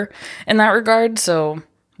whatever in that regard. So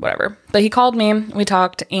whatever. But he called me, we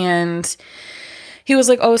talked, and he was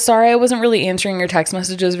like, oh, sorry, I wasn't really answering your text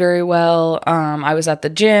messages very well. I was at the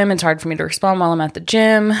gym. It's hard for me to respond while I'm at the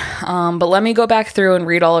gym. But let me go back through and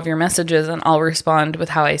read all of your messages and I'll respond with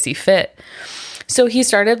how I see fit. So he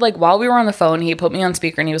started like while we were on the phone, he put me on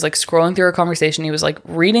speaker and he was like scrolling through our conversation. He was like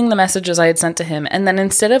reading the messages I had sent to him. And then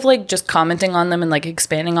instead of like just commenting on them and like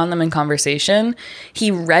expanding on them in conversation,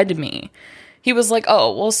 he read me. He was like,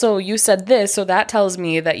 oh, well, so you said this. So that tells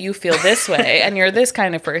me that you feel this way and you're this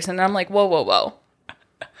kind of person. And I'm like, whoa, whoa, whoa.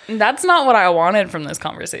 That's not what I wanted from this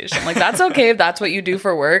conversation. Like, that's okay if that's what you do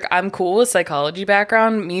for work. I'm cool with psychology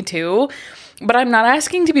background. Me too. But I'm not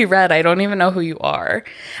asking to be read. I don't even know who you are.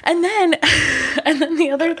 And then the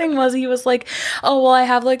other thing was he was like, oh, well, I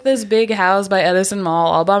have like this big house by Edison Mall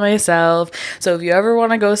all by myself. So if you ever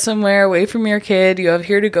want to go somewhere away from your kid, you have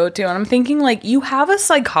here to go to. And I'm thinking like, you have a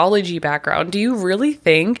psychology background. Do you really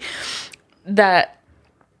think that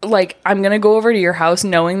like, I'm going to go over to your house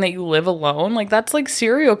knowing that you live alone? Like, that's like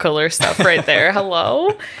serial killer stuff right there. Hello?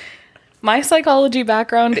 My psychology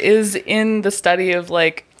background is in the study of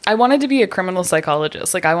like, I wanted to be a criminal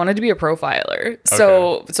psychologist. Like I wanted to be a profiler. Okay.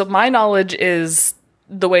 So my knowledge is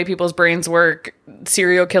the way people's brains work,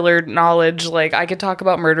 serial killer knowledge. Like I could talk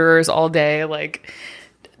about murderers all day. Like,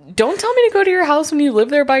 don't tell me to go to your house when you live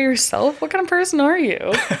there by yourself. What kind of person are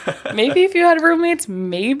you? Maybe if you had roommates,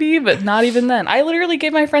 maybe, but not even then. I literally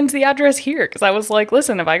gave my friends the address here because I was like,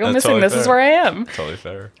 listen, if I go missing, totally this is where I am. Totally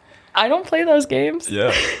fair. I don't play those games.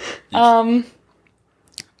 Yeah.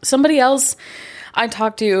 Somebody else I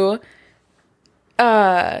talked to,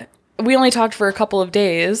 we only talked for a couple of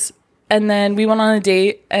days, and then we went on a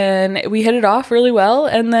date, and we hit it off really well,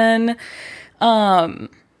 and then,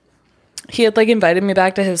 he had like invited me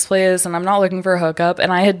back to his place, and I'm not looking for a hookup.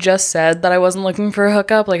 And I had just said that I wasn't looking for a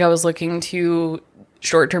hookup. Like I was looking to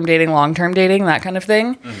short-term dating, long-term dating, that kind of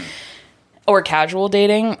thing. Mm-hmm. Or casual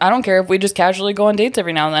dating. I don't care if we just casually go on dates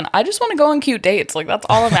every now and then. I just want to go on cute dates. Like that's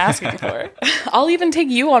all I'm asking for. I'll even take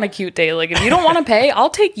you on a cute date. Like if you don't want to pay, I'll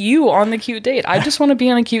take you on the cute date. I just want to be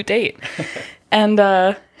on a cute date. And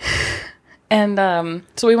so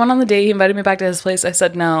we went on the date. He invited me back to his place. I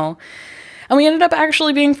said no. And we ended up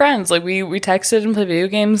actually being friends. Like, we texted and play video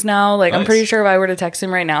games now. Like, nice. I'm pretty sure if I were to text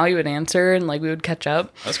him right now, he would answer and, like, we would catch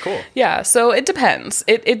up. That's cool. Yeah, so it depends.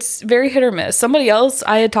 It's very hit or miss. Somebody else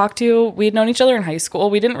I had talked to, we had known each other in high school.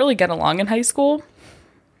 We didn't really get along in high school.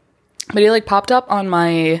 But he, like, popped up on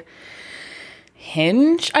my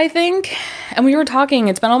Hinge, I think. And we were talking.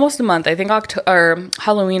 It's been almost a month. I think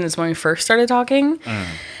Halloween is when we first started talking. Mm.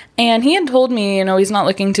 And he had told me, you know, he's not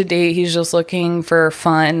looking to date. He's just looking for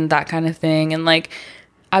fun, that kind of thing. And, like,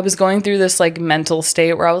 I was going through this, like, mental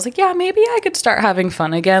state where I was like, yeah, maybe I could start having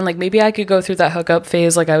fun again. Like, maybe I could go through that hookup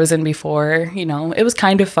phase like I was in before. You know, it was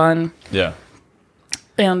kind of fun. Yeah.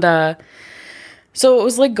 And so it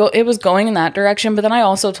was, like, it was going in that direction. But then I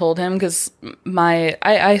also told him, because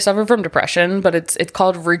I suffer from depression, but it's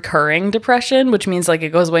called recurring depression, which means, like, it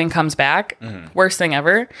goes away and comes back. Mm-hmm. Worst thing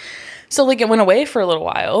ever. So, like, it went away for a little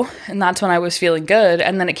while, and that's when I was feeling good,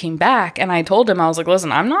 and then it came back, and I told him, I was like,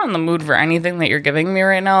 listen, I'm not in the mood for anything that you're giving me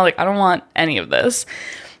right now. Like, I don't want any of this.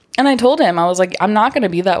 And I told him, I was like, I'm not going to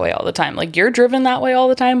be that way all the time. Like, you're driven that way all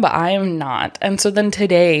the time, but I am not. And so then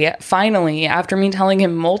today, finally, after me telling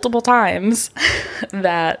him multiple times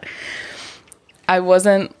that I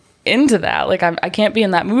wasn't into that, like I can't be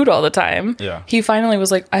in that mood all the time. Yeah. He finally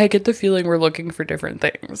was like, I get the feeling we're looking for different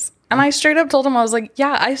things. And I straight up told him, I was like,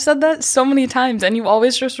 yeah, I've said that so many times, and you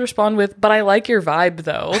always just respond with, but I like your vibe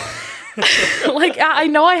though. Like, I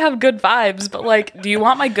know I have good vibes, but like, do you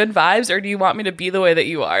want my good vibes or do you want me to be the way that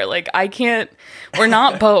you are? Like, we're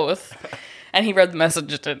not both. And he read the message,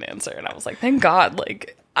 just didn't answer. And I was like, thank God.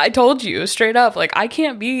 Like, I told you straight up, like, I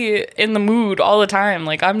can't be in the mood all the time.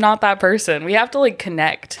 Like, I'm not that person. We have to, like,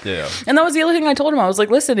 connect. Yeah. And that was the other thing I told him. I was like,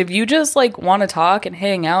 listen, if you just, like, want to talk and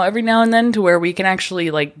hang out every now and then to where we can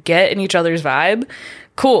actually, like, get in each other's vibe,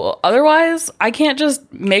 cool. Otherwise, I can't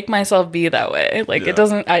just make myself be that way. Like, It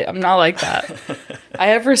doesn't, I'm not like that. I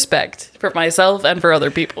have respect for myself and for other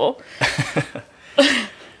people.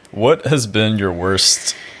 What has been your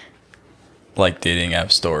worst, like, dating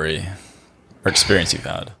app story or experience you've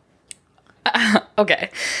had?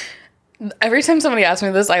 Okay. Every time somebody asks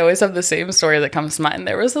me this, I always have the same story that comes to mind.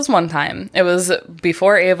 There was this one time. It was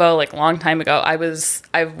before Ava, like a long time ago. I was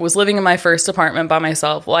living in my first apartment by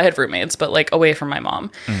myself. Well, I had roommates, but like away from my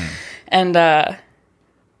mom. Mm. And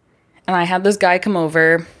I had this guy come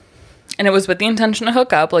over, and it was with the intention to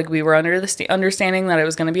hook up. Like, we were under the understanding that it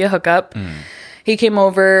was going to be a hookup. Mm. He came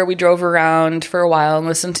over. We drove around for a while and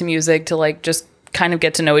listened to music to like just kind of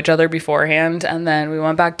get to know each other beforehand. And then we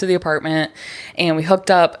went back to the apartment and we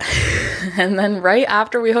hooked up. And then right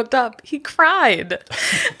after we hooked up, he cried.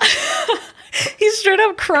 He straight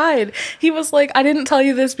up cried. He was like, I didn't tell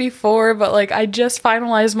you this before, but like, I just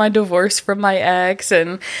finalized my divorce from my ex,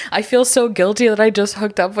 and I feel so guilty that I just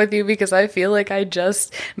hooked up with you because I feel like I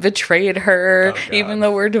just betrayed her, even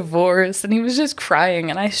though we're divorced. And he was just crying,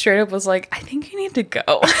 and I straight up was like, I think you need to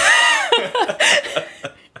go.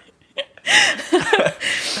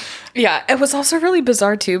 Yeah, it was also really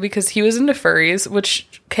bizarre too because he was into furries, which,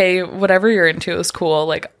 okay, whatever you're into is cool.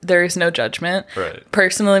 Like, there is no judgment. Right.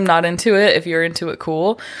 Personally, I'm not into it. If you're into it,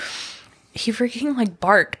 cool. He freaking like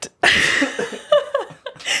barked.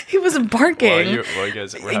 He was barking. Well, you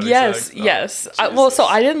guys were having yes, sex? Yes. So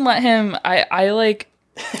I didn't let him. I like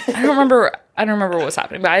I don't remember what was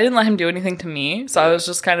happening, but I didn't let him do anything to me. So I was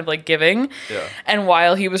just kind of like giving. Yeah. And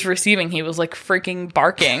while he was receiving, he was like freaking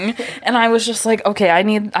barking. And I was just like, okay,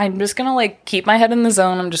 I'm just going to like keep my head in the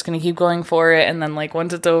zone. I'm just going to keep going for it. And then like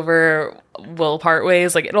once it's over, we'll part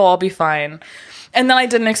ways. Like it'll all be fine. And then I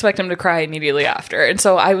didn't expect him to cry immediately after. And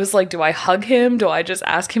so I was like, do I hug him? Do I just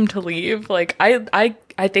ask him to leave? Like I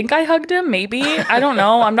think I hugged him, maybe. I don't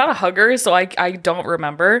know. I'm not a hugger, so I don't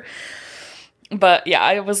remember. But yeah,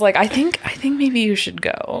 I was like, I think maybe you should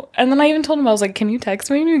go. And then I even told him, I was like, can you text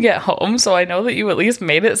me when you get home so I know that you at least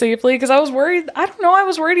made it safely? Because I was worried. I don't know. I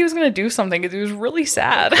was worried he was going to do something because he was really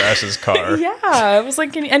sad. Crash his car. Yeah. I was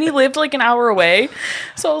like, and he lived like an hour away.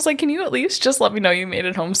 So I was like, can you at least just let me know you made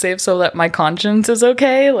it home safe so that my conscience is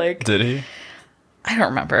okay? Like, did he? I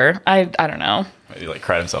don't remember. I don't know. He like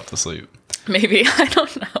cried himself to sleep. Maybe. I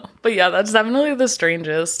don't know. But yeah, that's definitely the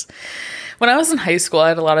strangest. When I was in high school, I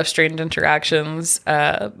had a lot of strange interactions,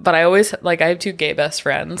 but I always, like, I have 2 gay best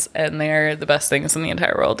friends, and they're the best things in the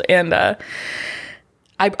entire world, and I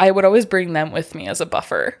would always bring them with me as a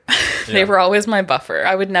buffer. They were always my buffer.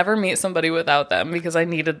 I would never meet somebody without them because I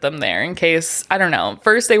needed them there in case, I don't know,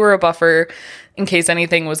 first they were a buffer in case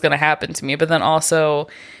anything was going to happen to me, but then also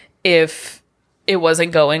if it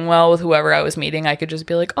wasn't going well with whoever I was meeting, I could just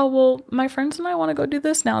be like, oh, well, my friends and I want to go do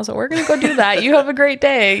this now, so we're going to go do that. You have a great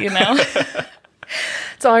day, you know?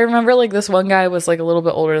 So I remember, like, this one guy was, like, a little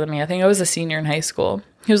bit older than me. I think I was a senior in high school.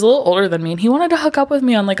 He was a little older than me, and he wanted to hook up with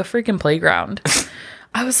me on, like, a freaking playground.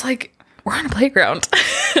 I was like, we're on a playground.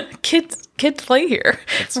 Kids play here.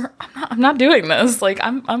 I'm not doing this. Like,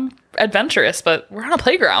 I'm adventurous, but we're on a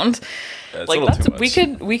playground. Yeah, like we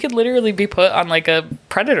could literally be put on like a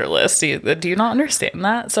predator list. Do you not understand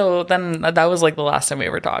that? So then that was like the last time we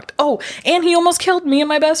ever talked. Oh, and he almost killed me and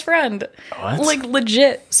my best friend. What? Like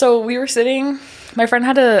legit. So we were sitting. My friend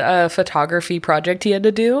had a photography project he had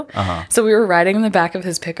to do. Uh-huh. So we were riding in the back of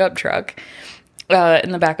his pickup truck.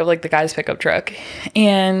 In the back of like the guy's pickup truck,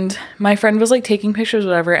 and my friend was like taking pictures,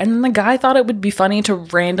 whatever, and then the guy thought it would be funny to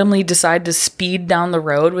randomly decide to speed down the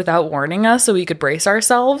road without warning us so we could brace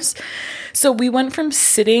ourselves. So we went from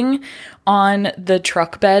sitting on the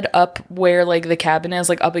truck bed up where like the cabin is,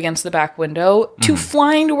 like up against the back window, to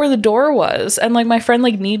flying to where the door was. And like my friend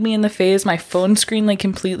like kneed me in the face. My phone screen like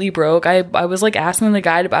completely broke. I was like asking the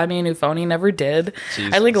guy to buy me a new phone. He never did.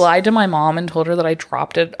 Jesus. I like lied to my mom and told her that I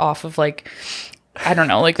dropped it off of like, I don't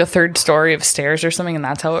know, like the 3rd story of stairs or something, and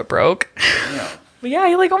that's how it broke. Yeah. But yeah,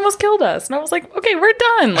 he like almost killed us. And I was like, okay, we're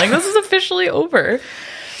done. Like, this is officially over.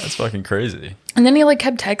 That's fucking crazy. And then he like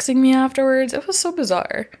kept texting me afterwards. It was so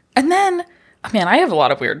bizarre. And then, man, I have a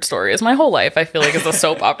lot of weird stories. My whole life, I feel like, is a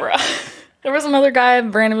soap opera. There was another guy I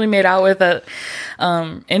randomly made out with at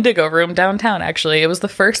Indigo Room downtown, actually. It was the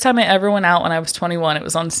first time I ever went out when I was 21. It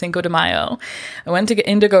was on Cinco de Mayo. I went to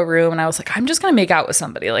Indigo Room, and I was like, I'm just going to make out with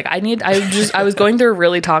somebody. Like, I was going through a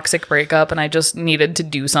really toxic breakup, and I just needed to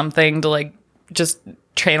do something to, like, just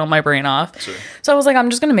channel my brain off. Sure. So I was like, I'm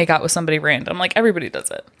just going to make out with somebody random. Like, everybody does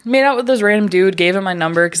it. Made out with this random dude, gave him my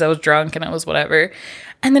number because I was drunk, and it was whatever.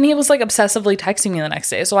 And then he was like obsessively texting me the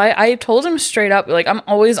next day. So I told him straight up, like, I'm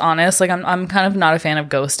always honest. Like, I'm kind of not a fan of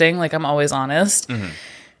ghosting. Like, I'm always honest. Mm-hmm.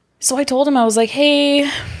 So I told him, I was like, hey,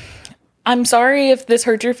 I'm sorry if this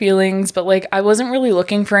hurt your feelings, but like, I wasn't really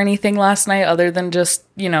looking for anything last night other than just,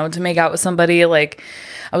 you know, to make out with somebody. Like,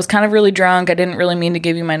 I was kind of really drunk. I didn't really mean to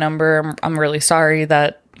give you my number. I'm really sorry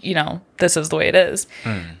that, you know, this is the way it is.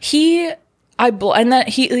 He like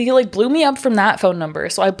blew me up from that phone number.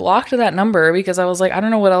 So I blocked that number because I was like, I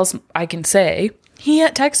don't know what else I can say. He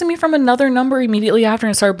had texted me from another number immediately after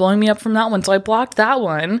and started blowing me up from that one. So I blocked that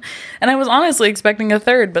one. And I was honestly expecting a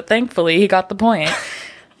third, but thankfully he got the point.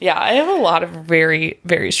 Yeah, I have a lot of very,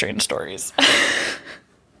 very strange stories.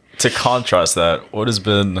 To contrast that, what would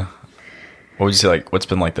you say, like, what's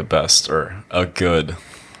been like the best or a good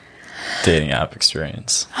dating app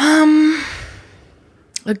experience?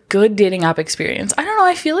 A good dating app experience. I don't know.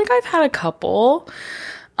 I feel like I've had a couple.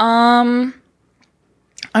 I'm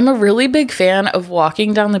a really big fan of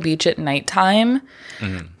walking down the beach at nighttime,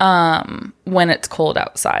 when it's cold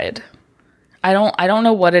outside. I don't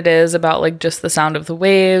know what it is about, like, just the sound of the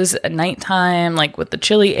waves at nighttime, like with the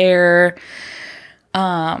chilly air.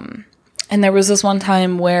 And there was this one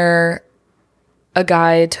time where a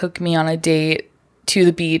guy took me on a date to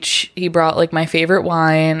the beach. He brought like my favorite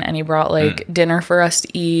wine, and he brought like dinner for us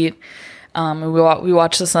to eat. We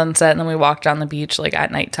watched the sunset, and then we walked down the beach like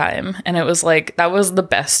at nighttime, and it was like, that was the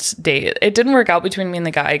best date. It didn't work out between me and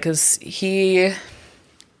the guy because I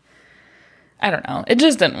don't know, it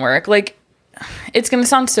just didn't work. Like, it's gonna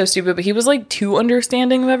sound so stupid, but he was like too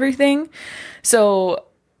understanding of everything. So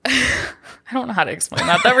I I don't know how to explain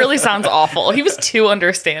that. That really sounds awful. He was too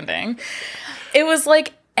understanding. It was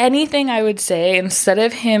like anything I would say, instead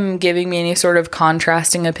of him giving me any sort of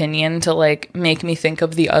contrasting opinion to like make me think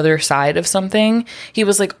of the other side of something, he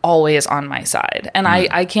was like always on my side. And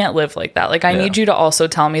I can't live like that. Like I need you to also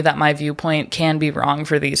tell me that my viewpoint can be wrong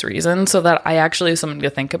for these reasons so that I actually have something to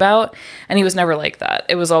think about. And he was never like that.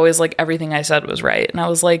 It was always like everything I said was right. And I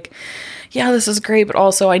was like, yeah, this is great, but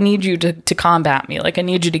also I need you to combat me. Like, I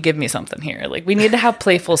need you to give me something here. Like, we need to have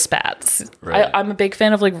playful spats. Right. I'm a big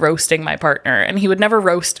fan of, like, roasting my partner, and he would never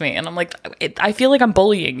roast me. And I'm like, I feel like I'm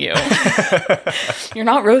bullying you. You're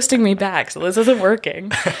not roasting me back, so this isn't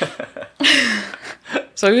working.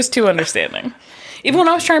 So he was too understanding. Even when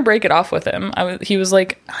I was trying to break it off with him, he was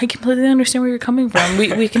like, I completely understand where you're coming from.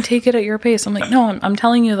 We can take it at your pace. I'm like, no, I'm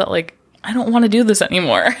telling you that, like, I don't want to do this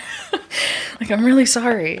anymore. Like, I'm really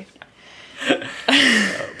sorry.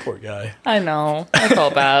 Poor guy. I know. I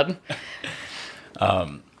felt bad.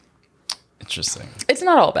 Interesting. It's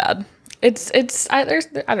not all bad. I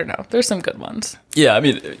don't know. There's some good ones. Yeah, I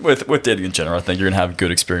mean, with dating in general, I think you're gonna have good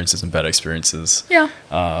experiences and bad experiences. Yeah.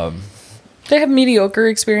 They have mediocre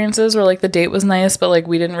experiences where like the date was nice, but like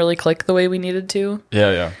we didn't really click the way we needed to.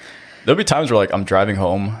 Yeah. There'll be times where like I'm driving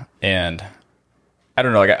home and I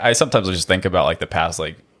don't know, like I sometimes just think about like the past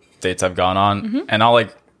like dates I've gone on, and I'll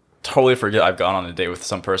like totally forget I've gone on a date with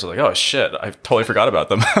some person. Like, oh shit, I totally forgot about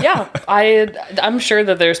them. Yeah, I'm sure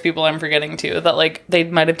that there's people I'm forgetting too, that like they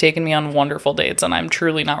might have taken me on wonderful dates and I'm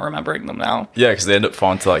truly not remembering them now. Yeah, because they end up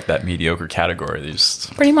falling to like that mediocre category. They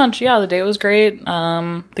just pretty much, yeah. The date was great.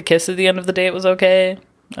 The kiss at the end of the date was okay.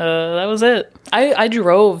 That was it. I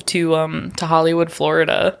drove to Hollywood,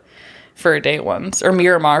 Florida for a date once, or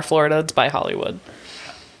Miramar, Florida. It's by Hollywood.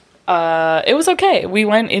 It was okay. We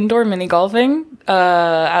went indoor mini golfing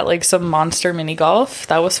at like some monster mini golf.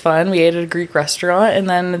 That was fun. We ate at a Greek restaurant, and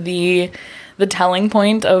then the telling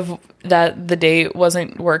point of that the date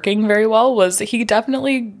wasn't working very well was he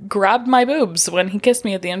definitely grabbed my boobs when he kissed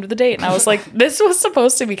me at the end of the date, and I was like, this was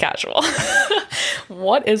supposed to be casual.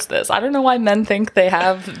 What is this? I don't know why men think they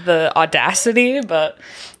have the audacity, but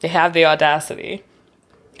they have the audacity.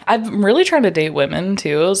 I'm really trying to date women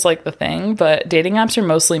too, is like the thing, but dating apps are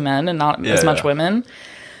mostly men and not as much women.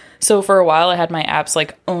 So for a while I had my apps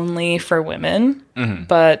like only for women,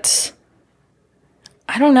 but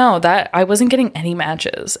I don't know, that I wasn't getting any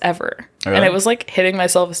matches ever. Really? And it was like hitting my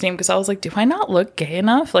self-esteem because I was like, do I not look gay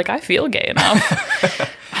enough? Like I feel gay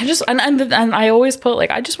enough. I just, and I always put like,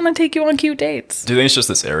 I just want to take you on cute dates. Do you think it's just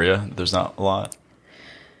this area? There's not a lot?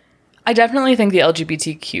 I definitely think the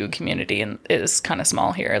LGBTQ community is kind of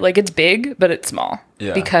small here. Like it's big, but it's small.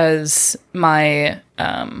 Yeah. Because my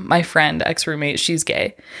my friend, ex-roommate, she's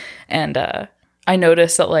gay, and I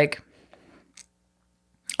noticed that like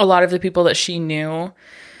a lot of the people that she knew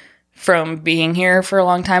from being here for a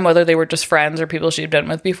long time, whether they were just friends or people she'd been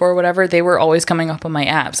with before or whatever, they were always coming up on my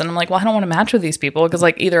apps, and I'm like, well, I don't want to match with these people because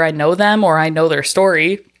like either I know them or I know their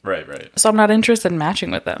story. Right. So I'm not interested in matching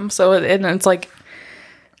with them. So it's like,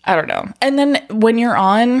 I don't know. And then when you're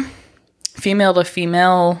on female to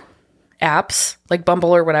female apps like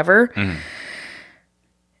Bumble or whatever,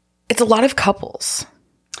 it's a lot of couples.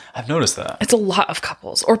 I've noticed that. It's a lot of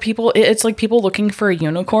couples or people. It's like people looking for a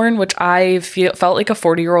unicorn, which I felt like a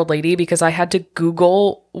 40-year-old lady because I had to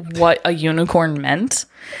Google what a unicorn meant.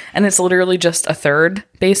 And it's literally just a third,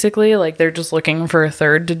 basically. Like they're just looking for a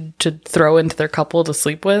third to throw into their couple to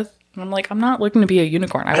sleep with. And I'm like, I'm not looking to be a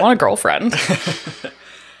unicorn. I want a girlfriend.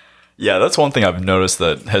 Yeah, that's one thing I've noticed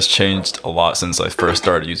that has changed a lot since I first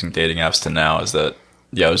started using dating apps to now is that,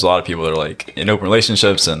 yeah, there's a lot of people that are like in open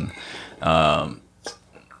relationships and,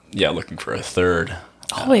 looking for a third.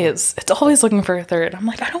 Always. It's always looking for a third. I'm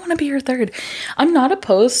like, I don't want to be your third. I'm not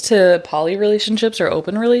opposed to poly relationships or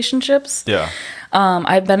open relationships. Yeah.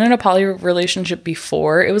 I've been in a poly relationship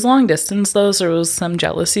before. It was long distance though, so there was some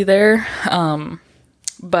jealousy there.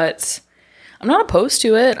 But I'm not opposed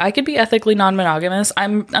to it. I could be ethically non-monogamous.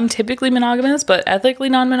 I'm typically monogamous, but ethically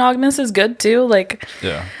non-monogamous is good too. Like,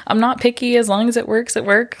 yeah, I'm not picky. As long as it works, it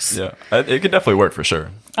works. Yeah, it could definitely work for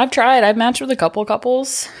sure. I've tried. I've matched with a couple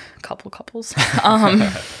couples.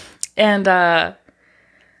 And I've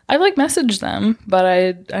like messaged them, but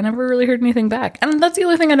I never really heard anything back. And that's the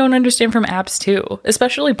other thing I don't understand from apps too,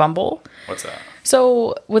 especially Bumble. What's that?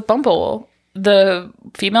 So with Bumble, the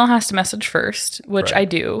female has to message first, which I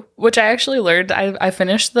do, which I actually learned. I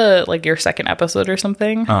finished your second episode or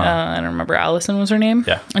something. I don't remember. Allison was her name.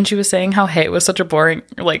 Yeah. And she was saying how, hey, it was such a boring,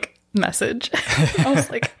 message. I was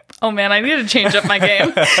like, oh man, I need to change up my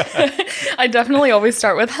game. I definitely always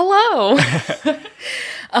start with hello.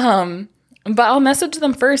 But I'll message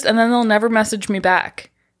them first and then they'll never message me back.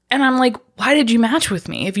 And I'm like, why did you match with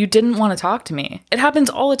me if you didn't want to talk to me? It happens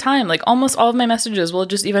all the time. Like almost all of my messages will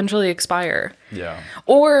just eventually expire. Yeah.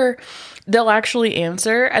 Or they'll actually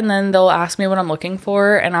answer and then they'll ask me what I'm looking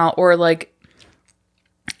for, and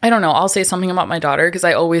I don't know, I'll say something about my daughter because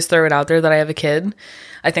I always throw it out there that I have a kid.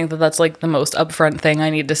 I think that that's like the most upfront thing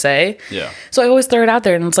I need to say. Yeah. So I always throw it out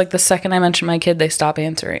there, and it's like the second I mention my kid, they stop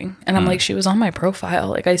answering. And I'm like, she was on my profile.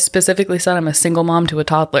 Like I specifically said I'm a single mom to a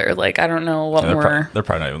toddler. Like I don't know what more. They're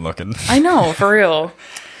probably not even looking. I know, for real.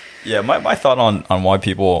 Yeah, my thought on why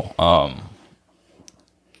people aren't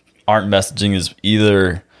messaging is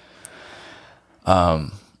either I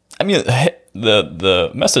mean,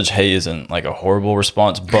 the message "hey" isn't like a horrible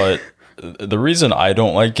response, but the reason I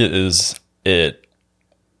don't like it is it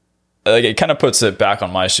kind of puts it back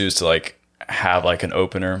on my shoes to like have like an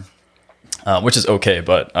opener, which is okay,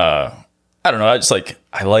 but I don't know.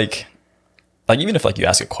 I like even if like you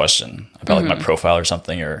ask a question about like my profile or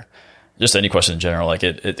something, or just any question in general, like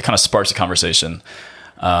it kind of sparks a conversation.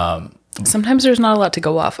 Sometimes there's not a lot to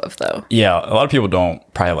go off of though. Yeah, a lot of people don't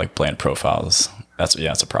probably like bland profiles. That's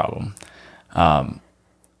a problem.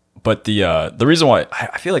 But the reason why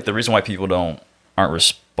I feel like the reason why people aren't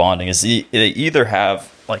responding is they either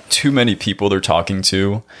have like too many people they're talking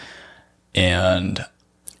to, and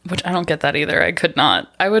which I don't get that either. I could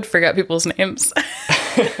not. I would forget people's names.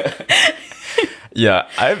 Yeah,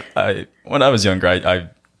 I when I was younger, I've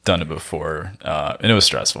done it before, and it was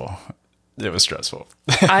stressful. It was stressful.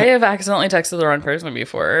 I have accidentally texted the wrong person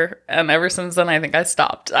before, and ever since then, I think I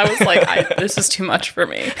stopped. I was like, this is too much for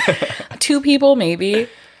me. 2 people, maybe.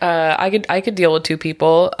 I could deal with 2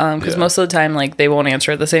 people, because most of the time, like, they won't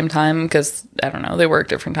answer at the same time because, I don't know, they work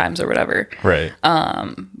different times or whatever. Right.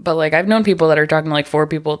 But, like, I've known people that are talking to, like, 4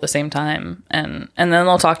 people at the same time, and then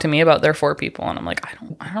they'll talk to me about their 4 people, and I'm like, I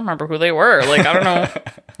don't remember who they were. Like, I don't know.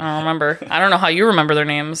 I don't remember. I don't know how you remember their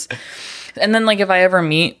names. And then, like, if I ever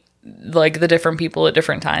meet like the different people at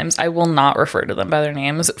different times, I will not refer to them by their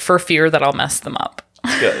names for fear that I'll mess them up.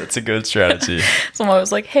 Yeah, it's a good strategy. So I'm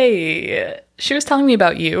always like, hey, she was telling me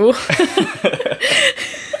about you.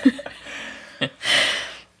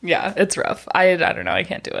 Yeah, it's rough. I don't know. I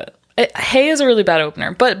can't do it. Hey is a really bad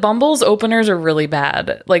opener, but Bumble's openers are really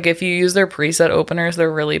bad. Like if you use their preset openers,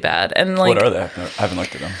 they're really bad. And like, what are they? I haven't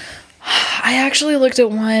looked at them. I actually looked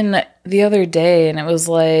at one the other day, and it was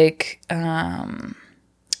like,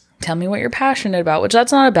 tell me what you're passionate about, which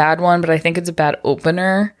that's not a bad one, but I think it's a bad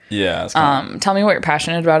opener. Yeah. Tell me what you're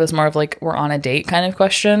passionate about is more of like, we're on a date kind of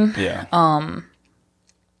question. Yeah.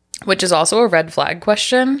 Which is also a red flag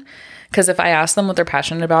question. Because if I ask them what they're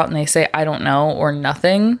passionate about and they say, I don't know or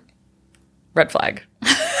nothing, red flag.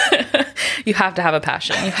 You have to have a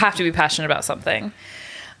passion. You have to be passionate about something.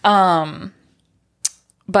 But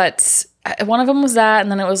one of them was that.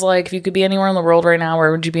 And then it was like, if you could be anywhere in the world right now,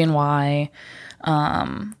 where would you be and why?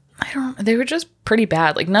 They were just pretty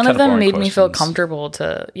bad. Like none of them made me feel comfortable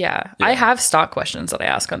to, yeah. I have stock questions that I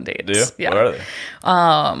ask on dates. Do you? Yeah. What are they?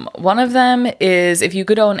 One of them is, if you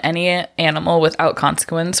could own any animal without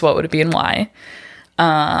consequence, what would it be and why?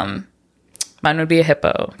 Mine would be a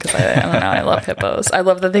hippo, because I don't know, I love hippos. I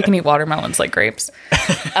love that they can eat watermelons like grapes.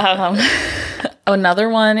 Another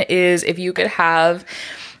one is, if you could have,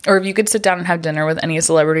 or if you could sit down and have dinner with any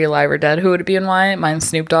celebrity alive or dead, who would it be and why? Mine's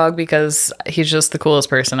Snoop Dogg, because he's just the coolest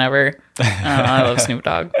person ever. I love Snoop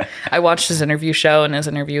Dogg. I watched his interview show, and his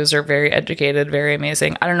interviews are very educated, very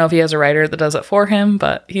amazing. I don't know if he has a writer that does it for him,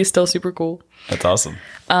 but he's still super cool. That's awesome.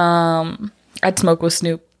 I'd smoke with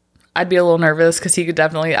Snoop. I'd be a little nervous because he could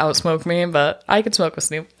definitely outsmoke me, but I could smoke with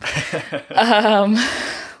Snoop.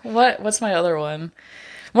 What's my other one?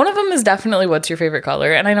 One of them is definitely, what's your favorite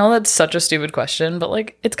color? And I know that's such a stupid question, but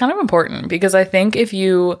like, it's kind of important, because I think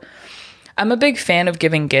I'm a big fan of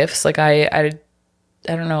giving gifts. Like I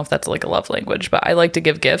don't know if that's like a love language, but I like to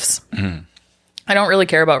give gifts. Mm-hmm. I don't really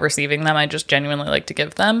care about receiving them. I just genuinely like to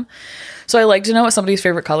give them. So I like to know what somebody's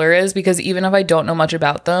favorite color is, because even if I don't know much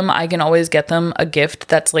about them, I can always get them a gift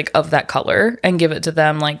that's like of that color and give it to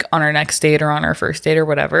them like on our next date or on our first date or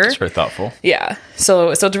whatever. It's very thoughtful. Yeah. So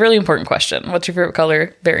it's a really important question. What's your favorite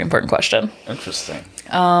color? Very important question. Interesting.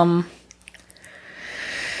 I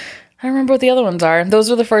don't remember what the other ones are. Those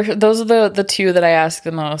are the 2 that I ask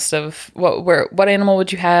the most of. What animal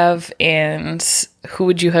would you have, and who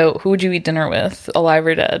would you eat dinner with, alive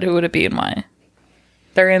or dead? Who would it be and why?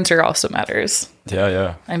 Their answer also matters.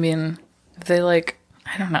 Yeah. I mean, if they like,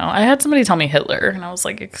 I don't know. I had somebody tell me Hitler, and I was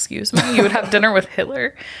like, excuse me, you would have dinner with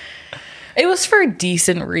Hitler? It was for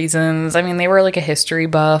decent reasons. I mean, they were like a history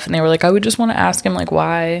buff, and they were like, I would just want to ask him like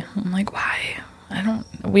why. I'm like, why?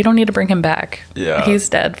 We don't need to bring him back. Yeah. He's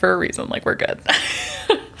dead for a reason. Like, we're good.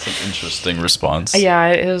 It's an interesting response. Yeah,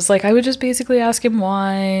 it was like, I would just basically ask him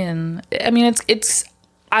why. And I mean, it's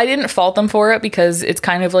I didn't fault them for it because it's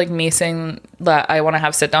kind of like me saying that I want to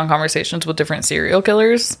have sit down conversations with different serial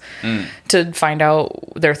killers to find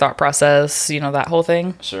out their thought process, you know, that whole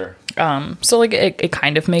thing. Sure. So like it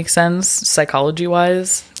kind of makes sense psychology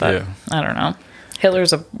wise, but yeah. I don't know.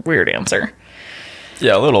 Hitler's a weird answer.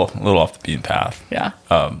 Yeah, a little off the beaten path. Yeah.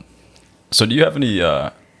 So do you have any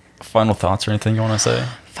final thoughts or anything you want to say?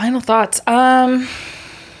 Final thoughts. I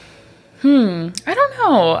don't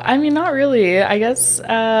know. I mean, not really. I guess,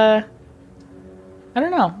 I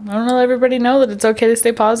don't know. I want to let everybody know that it's okay to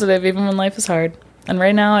stay positive even when life is hard. And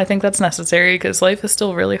right now, I think that's necessary because life is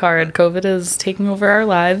still really hard. COVID is taking over our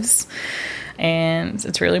lives. And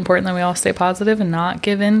it's really important that we all stay positive and not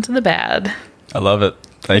give in to the bad. I love it.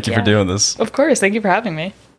 Thank you for doing this. Of course. Thank you for having me.